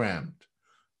pre-programmed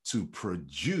to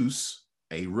produce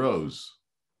a rose,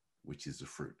 which is the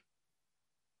fruit.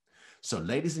 So,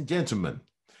 ladies and gentlemen,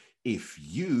 if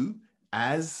you,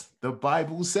 as the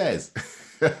Bible says,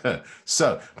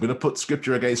 so I'm going to put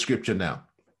scripture against scripture now.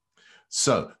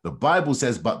 So the Bible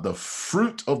says, but the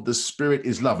fruit of the Spirit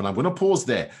is love. And I'm going to pause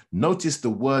there. Notice the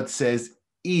word says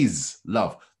is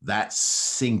love. That's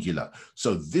singular.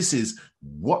 So this is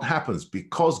what happens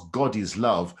because God is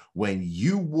love. When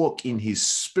you walk in his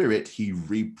Spirit, he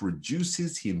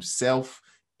reproduces himself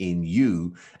in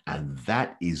you. And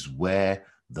that is where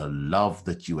the love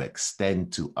that you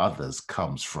extend to others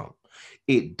comes from.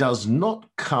 It does not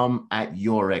come at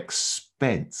your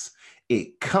expense.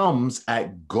 It comes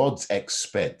at God's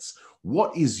expense.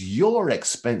 What is your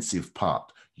expensive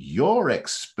part? Your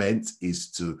expense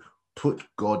is to put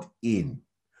God in,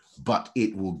 but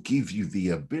it will give you the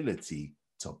ability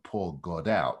to pour God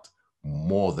out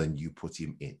more than you put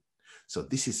him in. So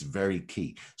this is very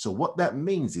key. So what that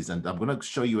means is, and I'm going to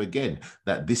show you again,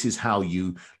 that this is how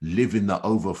you live in the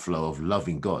overflow of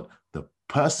loving God. The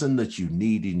person that you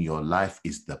need in your life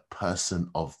is the person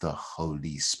of the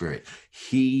Holy Spirit.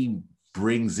 He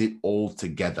brings it all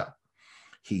together.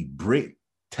 He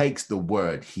takes the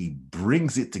word, he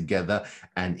brings it together,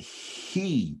 and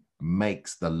he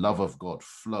makes the love of God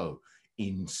flow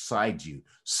inside you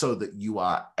so that you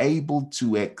are able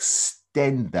to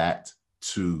extend that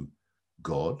to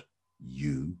God,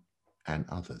 you, and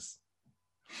others.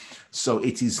 So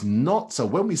it is not, so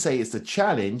when we say it's a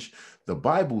challenge, the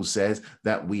Bible says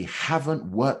that we haven't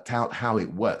worked out how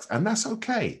it works, and that's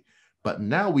okay. But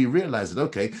now we realize that,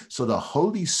 okay, so the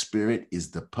Holy Spirit is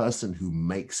the person who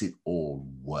makes it all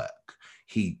work.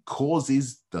 He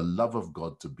causes the love of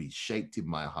God to be shaped in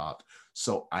my heart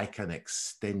so I can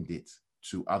extend it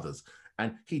to others.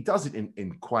 And he does it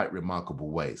in quite remarkable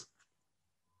ways.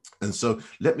 And so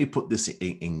let me put this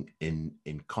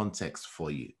in context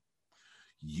for you.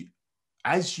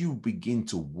 As you begin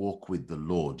to walk with the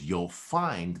Lord, you'll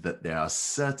find that there are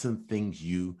certain things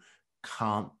you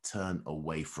can't turn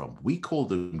away from. We call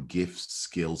them gifts,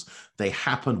 skills. They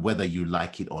happen whether you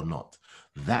like it or not.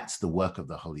 That's the work of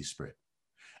the Holy Spirit.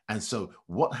 And so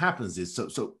what happens is,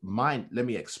 so mine, let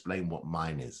me explain what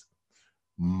mine is.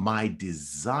 My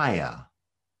desire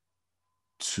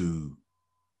to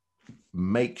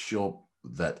make sure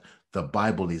that the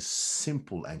Bible is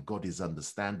simple and God is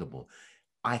understandable,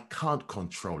 I can't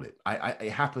control it.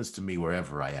 It happens to me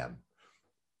wherever I am.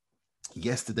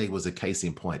 Yesterday was a case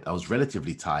in point. I was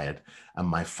relatively tired and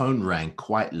my phone rang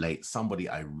quite late. Somebody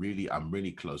I'm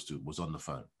really close to was on the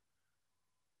phone.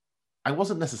 I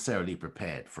wasn't necessarily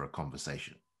prepared for a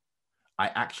conversation. I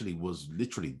actually was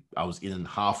I was in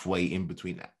halfway in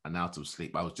between and out of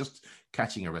sleep. I was just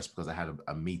catching a rest because I had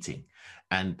a meeting,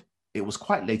 and it was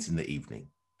quite late in the evening,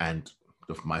 and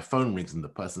my phone rings and the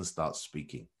person starts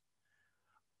speaking.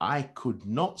 I could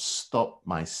not stop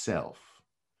myself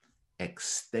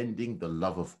extending the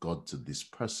love of God to this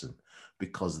person,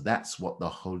 because that's what the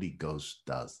Holy Ghost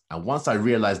does. And once I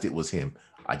realized it was him,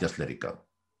 I just let it go.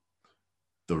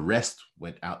 The rest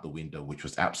went out the window, which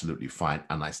was absolutely fine.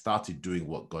 And I started doing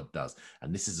what God does.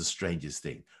 And this is the strangest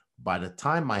thing. By the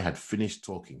time I had finished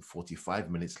talking, 45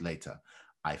 minutes later,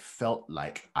 I felt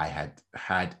like I had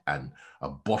had a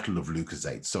bottle of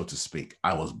Lucozade, so to speak.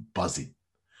 I was buzzing.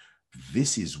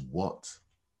 This is what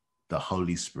the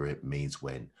Holy Spirit means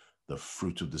when the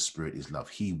fruit of the Spirit is love.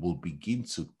 He will begin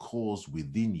to cause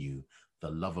within you the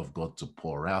love of God to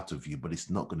pour out of you, but it's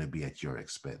not going to be at your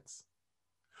expense.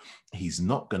 He's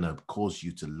not going to cause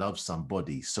you to love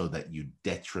somebody so that you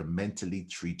detrimentally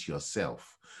treat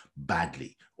yourself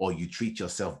badly, or you treat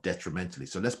yourself detrimentally.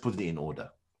 So let's put it in order.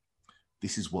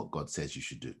 This is what God says you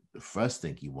should do. The first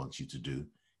thing he wants you to do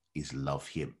is love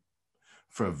him,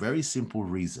 for a very simple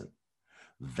reason.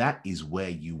 That is where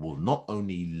you will not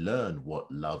only learn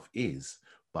what love is,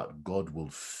 but God will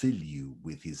fill you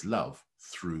with his love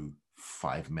through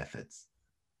 5 methods: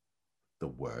 the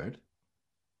word,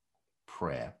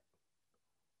 prayer,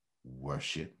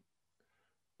 worship,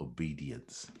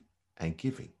 obedience, and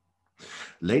giving.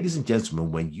 Ladies and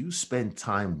gentlemen, when you spend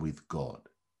time with God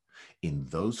in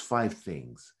those 5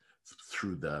 things,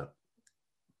 through the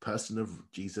person of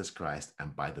Jesus Christ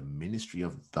and by the ministry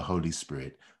of the Holy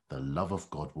Spirit, the love of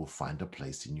God will find a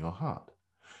place in your heart.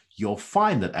 You'll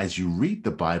find that as you read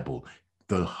the Bible,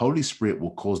 the Holy Spirit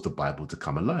will cause the Bible to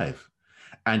come alive.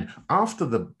 And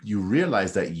after you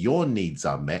realize that your needs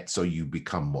are met, so you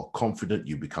become more confident,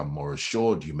 you become more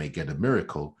assured, you may get a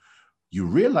miracle, you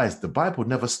realize the Bible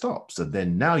never stops. And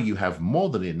then now you have more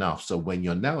than enough. So when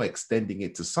you're now extending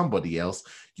it to somebody else,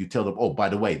 you tell them, oh, by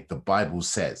the way, the Bible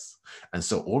says. And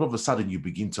so all of a sudden you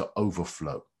begin to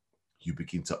overflow. You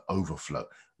begin to overflow.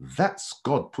 That's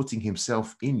God putting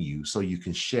himself in you so you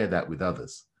can share that with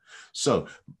others. So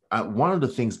one of the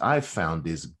things I've found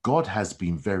is God has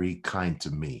been very kind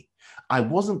to me. I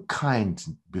wasn't kind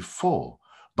before,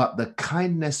 but the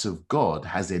kindness of God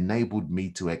has enabled me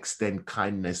to extend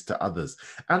kindness to others.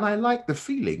 And I like the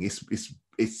feeling.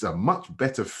 It's a much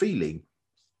better feeling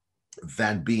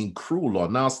than being cruel or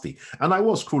nasty. And I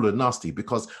was cruel and nasty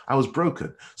because I was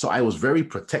broken. So I was very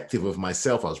protective of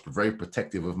myself. I was very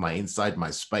protective of my inside,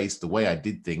 my space, the way I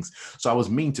did things. So I was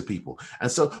mean to people. And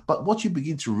so, but what you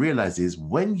begin to realize is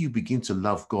when you begin to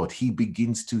love God, he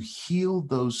begins to heal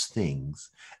those things.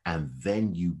 And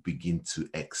then you begin to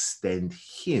extend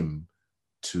him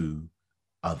to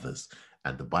others.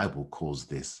 And the Bible calls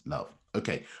this love.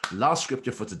 Okay, last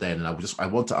scripture for today, and I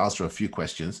want to answer a few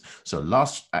questions. So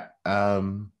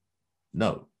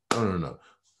no.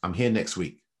 I'm here next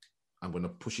week. I'm going to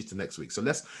push it to next week. So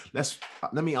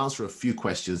let me answer a few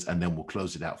questions, and then we'll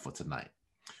close it out for tonight.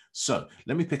 So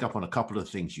let me pick up on a couple of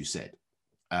things you said.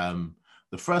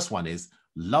 The first one is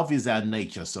love is our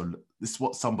nature. So this is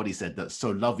what somebody said, that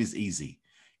so love is easy.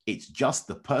 It's just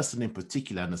the person in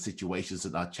particular and the situations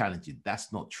that are challenging.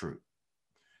 That's not true.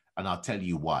 And I'll tell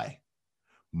you why.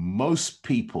 Most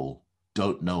people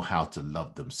don't know how to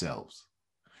love themselves.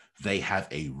 They have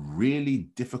a really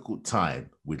difficult time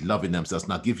with loving themselves.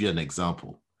 And I'll give you an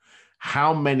example.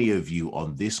 How many of you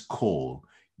on this call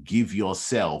give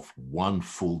yourself 1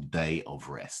 full day of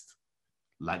rest,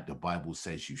 like the Bible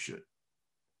says you should?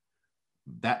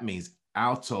 That means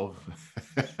out of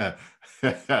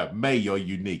May, you're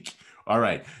unique. All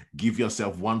right, give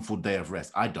yourself 1 full day of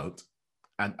rest. I don't.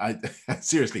 And I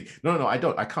seriously, no, I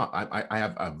don't. I can't. I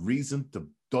have a reason to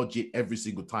dodge it every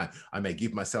single time. I may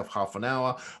give myself half an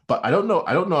hour, but I don't know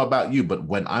about you, but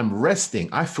when I'm resting,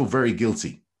 I feel very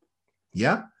guilty.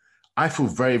 Yeah, I feel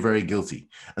very, very guilty.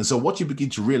 And so what you begin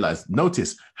to realize,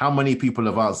 notice how many people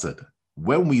have answered.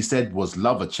 When we said was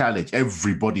love a challenge,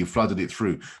 everybody flooded it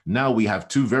through. Now we have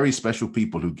 2 very special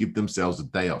people who give themselves a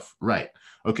day off. Right.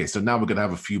 Okay, so now we're going to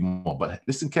have a few more, but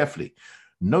listen carefully.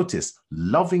 Notice,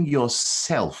 loving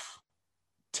yourself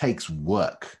takes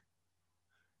work.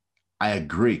 I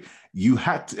agree. You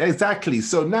had to, exactly.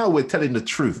 So now we're telling the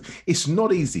truth. It's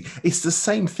not easy. It's the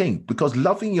same thing, because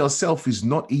loving yourself is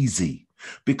not easy,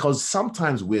 because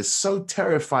sometimes we're so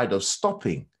terrified of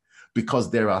stopping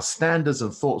because there are standards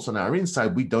and thoughts on our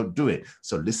inside. We don't do it.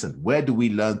 So listen, where do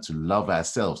we learn to love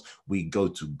ourselves? We go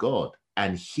to God,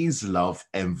 and his love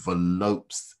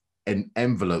envelopes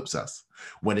us.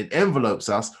 When it envelopes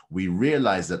us, we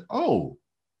realize that, oh,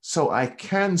 so I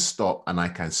can stop and I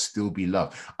can still be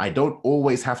loved. I don't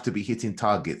always have to be hitting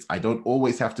targets. I don't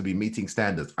always have to be meeting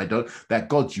standards. That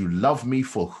God, you love me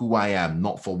for who I am,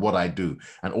 not for what I do.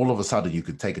 And all of a sudden you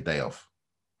could take a day off.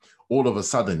 All of a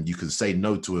sudden, you can say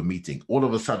no to a meeting. All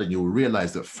of a sudden, you'll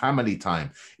realize that family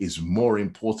time is more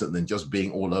important than just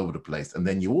being all over the place. And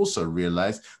then you also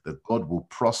realize that God will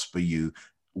prosper you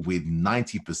with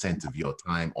 90% of your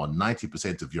time or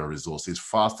 90% of your resources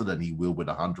faster than he will with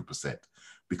 100%,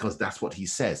 because that's what he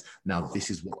says. Now, this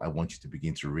is what I want you to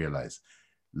begin to realize.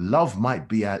 Love might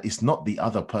be, it's not the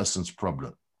other person's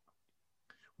problem.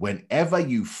 Whenever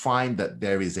you find that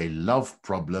there is a love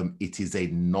problem, it is a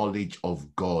knowledge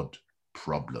of God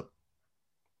problem.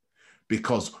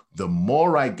 Because the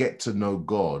more I get to know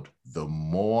God, the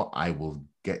more I will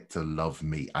get to love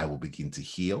me. I will begin to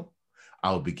heal.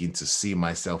 I will begin to see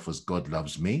myself as God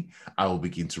loves me. I will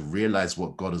begin to realize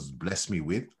what God has blessed me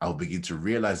with. I will begin to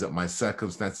realize that my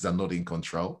circumstances are not in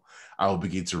control. I will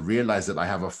begin to realize that I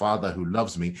have a Father who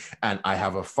loves me, and I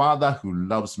have a Father who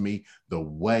loves me the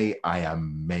way I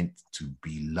am meant to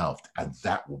be loved. And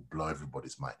that will blow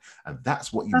everybody's mind. And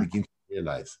that's what you begin to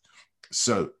realize.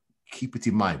 So keep it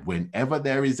in mind, whenever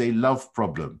there is a love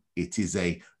problem, it is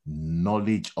a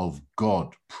knowledge of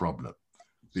God problem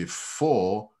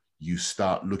before you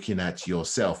start looking at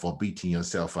yourself or beating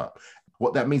yourself up.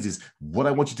 What that means is, what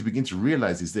I want you to begin to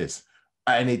realize is this,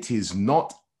 and it is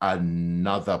not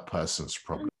another person's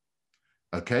problem,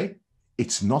 okay?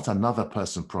 It's not another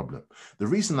person's problem. The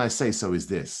reason I say so is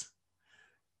this.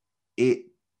 It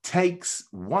takes,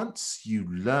 once you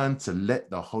learn to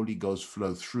let the Holy Ghost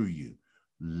flow through you,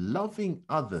 loving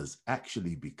others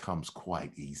actually becomes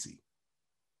quite easy,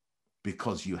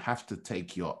 because you have to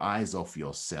take your eyes off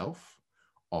yourself,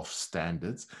 off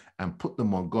standards, and put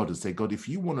them on God and say, God, if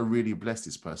you want to really bless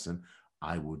this person,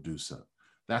 I will do so.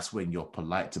 That's when you're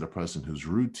polite to the person who's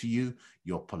rude to you.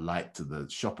 You're polite to the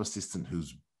shop assistant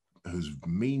who's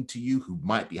mean to you, who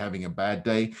might be having a bad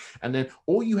day. And then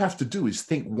all you have to do is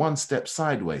think one step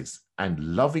sideways,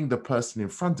 and loving the person in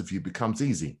front of you becomes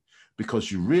easy,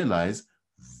 because you realize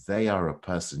they are a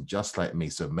person just like me.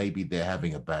 So maybe they're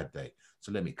having a bad day.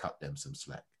 So let me cut them some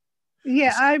slack.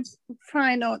 Yeah, I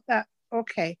find out that,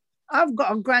 okay, I've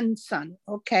got a grandson,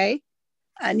 okay,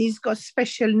 and he's got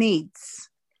special needs.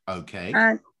 Okay.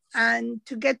 And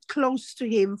to get close to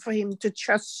him, for him to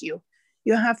trust you,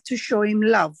 you have to show him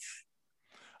love.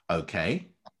 Okay.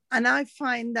 And I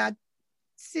find that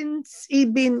since he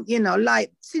been,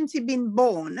 since he been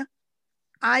born,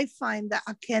 I find that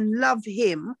I can love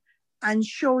him and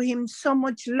show him so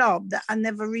much love that I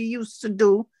never used to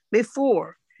do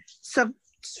before. So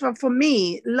for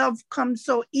me, love comes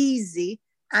so easy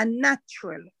and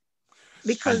natural,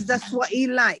 because that's what he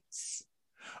likes.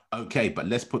 Okay, but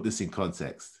let's put this in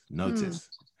context. Notice,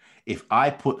 if I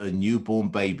put a newborn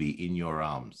baby in your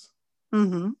arms,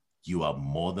 you are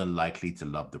more than likely to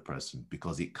love the person,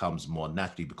 because it comes more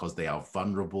naturally, because they are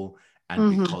vulnerable,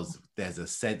 and because there's a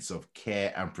sense of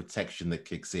care and protection that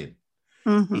kicks in.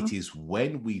 It is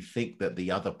when we think that the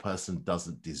other person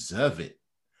doesn't deserve it,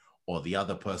 or the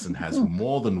other person has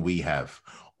more than we have,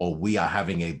 or we are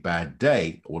having a bad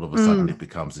day, all of a sudden it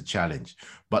becomes a challenge.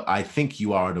 But I think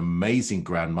you are an amazing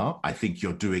grandma. I think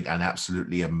you're doing an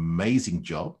absolutely amazing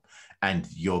job, and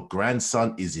your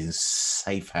grandson is in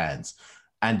safe hands.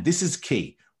 And this is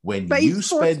key. When but you he's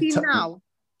spend 14 now.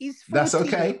 He's 14. That's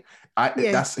okay.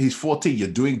 He's 14. You're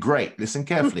doing great. Listen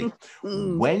carefully.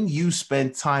 When you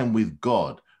spend time with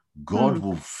God, God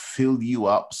will fill you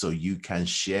up so you can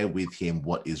share with him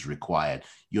what is required.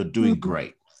 You're doing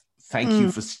great. Thank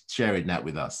you for sharing that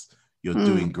with us. You're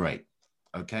doing great.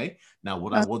 Okay. Now,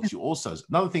 what I want you also,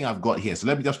 another thing I've got here. So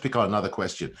let me just pick out another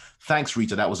question. Thanks,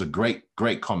 Rita. That was a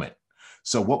great comment.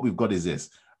 So what we've got is this.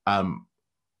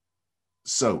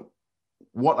 So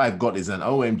what I've got is an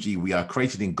OMG, we are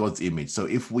created in God's image. So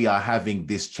if we are having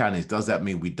this challenge, does that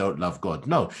mean we don't love God?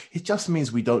 No, it just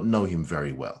means we don't know him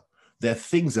very well. There are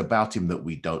things about him that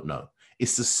we don't know.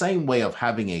 It's the same way of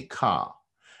having a car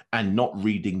and not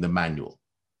reading the manual.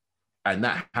 And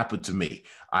that happened to me.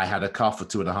 I had a car for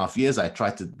 2.5 years.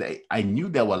 I knew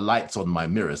there were lights on my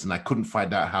mirrors and I couldn't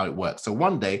find out how it worked. So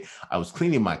one day I was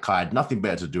cleaning my car, I had nothing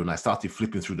better to do. And I started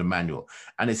flipping through the manual,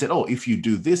 and it said, oh, if you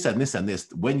do this and this and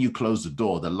this, when you close the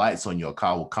door, the lights on your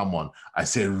car will come on. I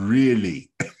said,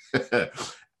 really?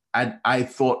 And I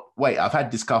thought, wait, I've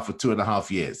had this car for 2.5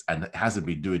 years and it hasn't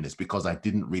been doing this because I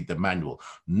didn't read the manual.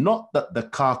 Not that the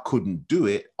car couldn't do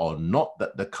it, or not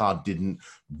that the car didn't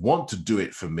want to do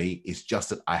it for me. It's just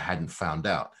that I hadn't found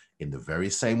out. In the very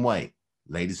same way,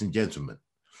 ladies and gentlemen,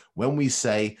 when we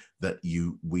say that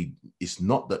it's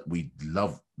not that we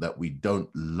don't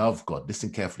love God. Listen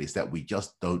carefully. It's that we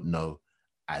just don't know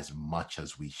as much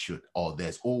as we should, or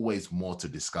there's always more to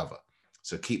discover.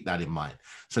 So keep that in mind.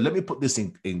 So let me put this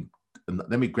in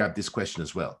let me grab this question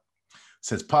as well.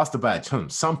 Says, Pastor Badge,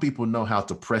 some people know how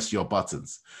to press your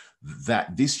buttons.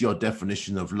 That this your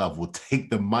definition of love will take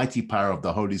the mighty power of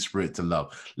the Holy Spirit to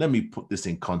love. Let me put this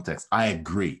in context. I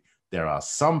agree. There are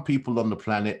some people on the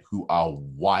planet who are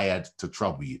wired to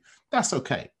trouble you. That's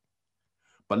okay.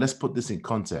 But let's put this in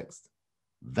context.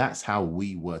 That's how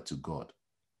we were to God.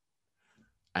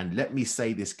 And let me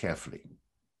say this carefully.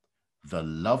 The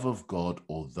love of God,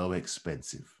 although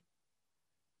expensive,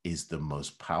 is the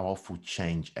most powerful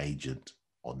change agent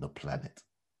on the planet.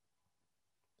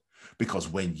 Because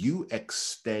when you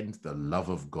extend the love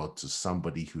of God to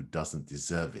somebody who doesn't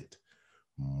deserve it,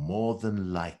 more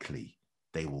than likely,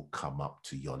 they will come up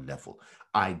to your level.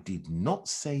 I did not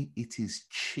say it is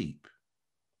cheap,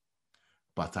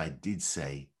 but I did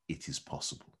say it is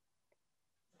possible.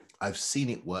 I've seen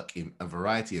it work in a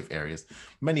variety of areas,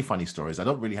 many funny stories. I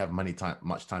don't really have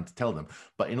much time to tell them,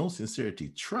 but in all sincerity,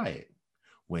 try it.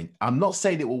 I'm not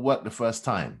saying it will work the first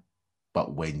time,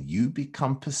 but when you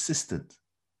become persistent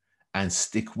and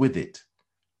stick with it,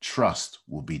 trust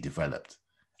will be developed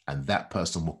and that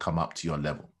person will come up to your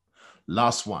level.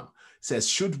 Last one says,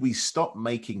 should we stop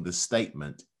making the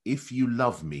statement, if you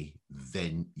love me,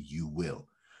 then you will?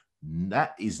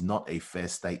 That is not a fair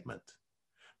statement.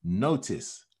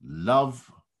 Notice,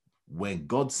 love, when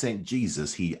God sent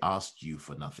Jesus, he asked you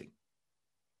for nothing.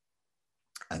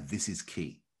 And this is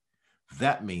key.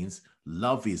 That means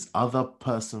love is other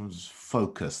person's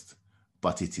focused,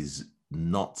 but it is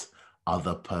not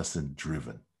other person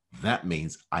driven. That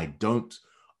means I don't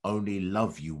only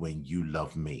love you when you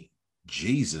love me.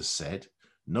 Jesus said,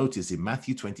 notice in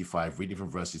Matthew 25, reading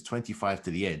from verses 25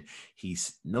 to the end,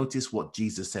 notice what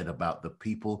Jesus said about the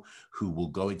people who will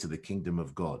go into the kingdom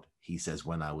of God. He says,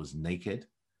 when I was naked,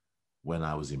 when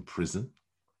I was in prison,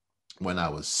 when I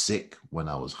was sick, when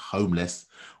I was homeless,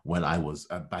 when I was,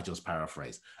 Badger's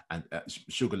paraphrase, and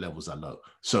sugar levels are low.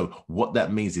 So what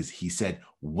that means is he said,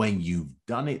 when you've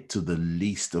done it to the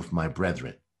least of my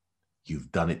brethren,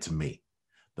 you've done it to me.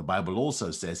 The Bible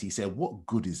also says, he said, what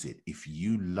good is it if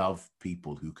you love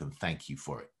people who can thank you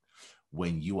for it?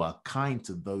 When you are kind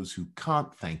to those who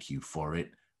can't thank you for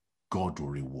it, God will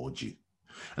reward you.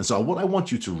 And so what I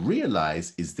want you to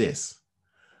realize is this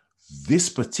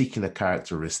particular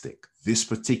characteristic, this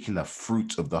particular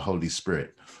fruit of the Holy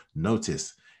Spirit,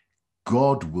 notice,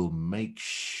 God will make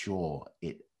sure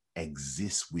it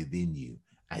exists within you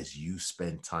as you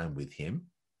spend time with him,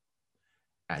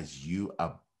 as you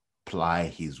apply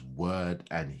his word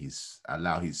and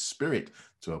allow his spirit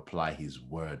to apply his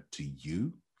word to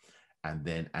you. And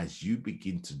then as you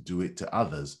begin to do it to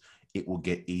others, it will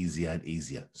get easier and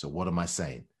easier. So what am I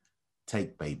saying?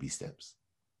 Take baby steps.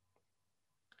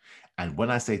 And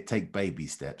when I say take baby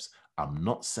steps, I'm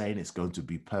not saying it's going to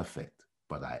be perfect,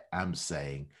 but I am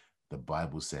saying the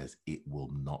Bible says it will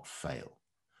not fail.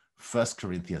 1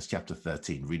 Corinthians chapter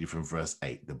 13, reading from verse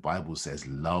 8, the Bible says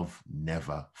love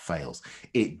never fails.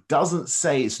 It doesn't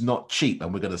say it's not cheap,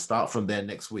 and we're going to start from there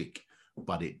next week,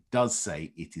 but it does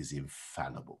say it is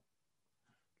infallible.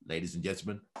 Ladies and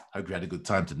gentlemen, hope you had a good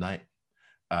time tonight.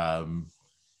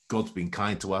 God's been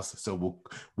kind to us. So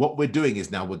what we're doing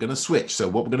is now we're going to switch. So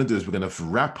what we're going to do is we're going to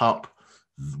wrap up.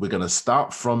 We're going to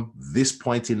start from this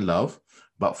point in love.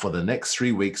 But for the next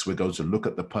 3 weeks, we're going to look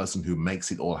at the person who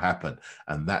makes it all happen.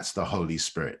 And that's the Holy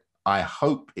Spirit. I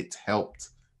hope it helped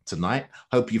tonight.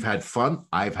 Hope you've had fun.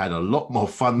 I've had a lot more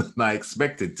fun than I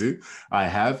expected to. I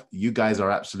have. You guys are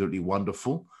absolutely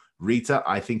wonderful. Rita,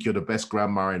 I think you're the best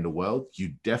grandma in the world.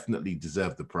 You definitely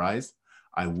deserve the prize.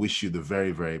 I wish you the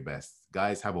very, very best.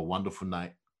 Guys, have a wonderful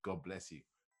night. God bless you.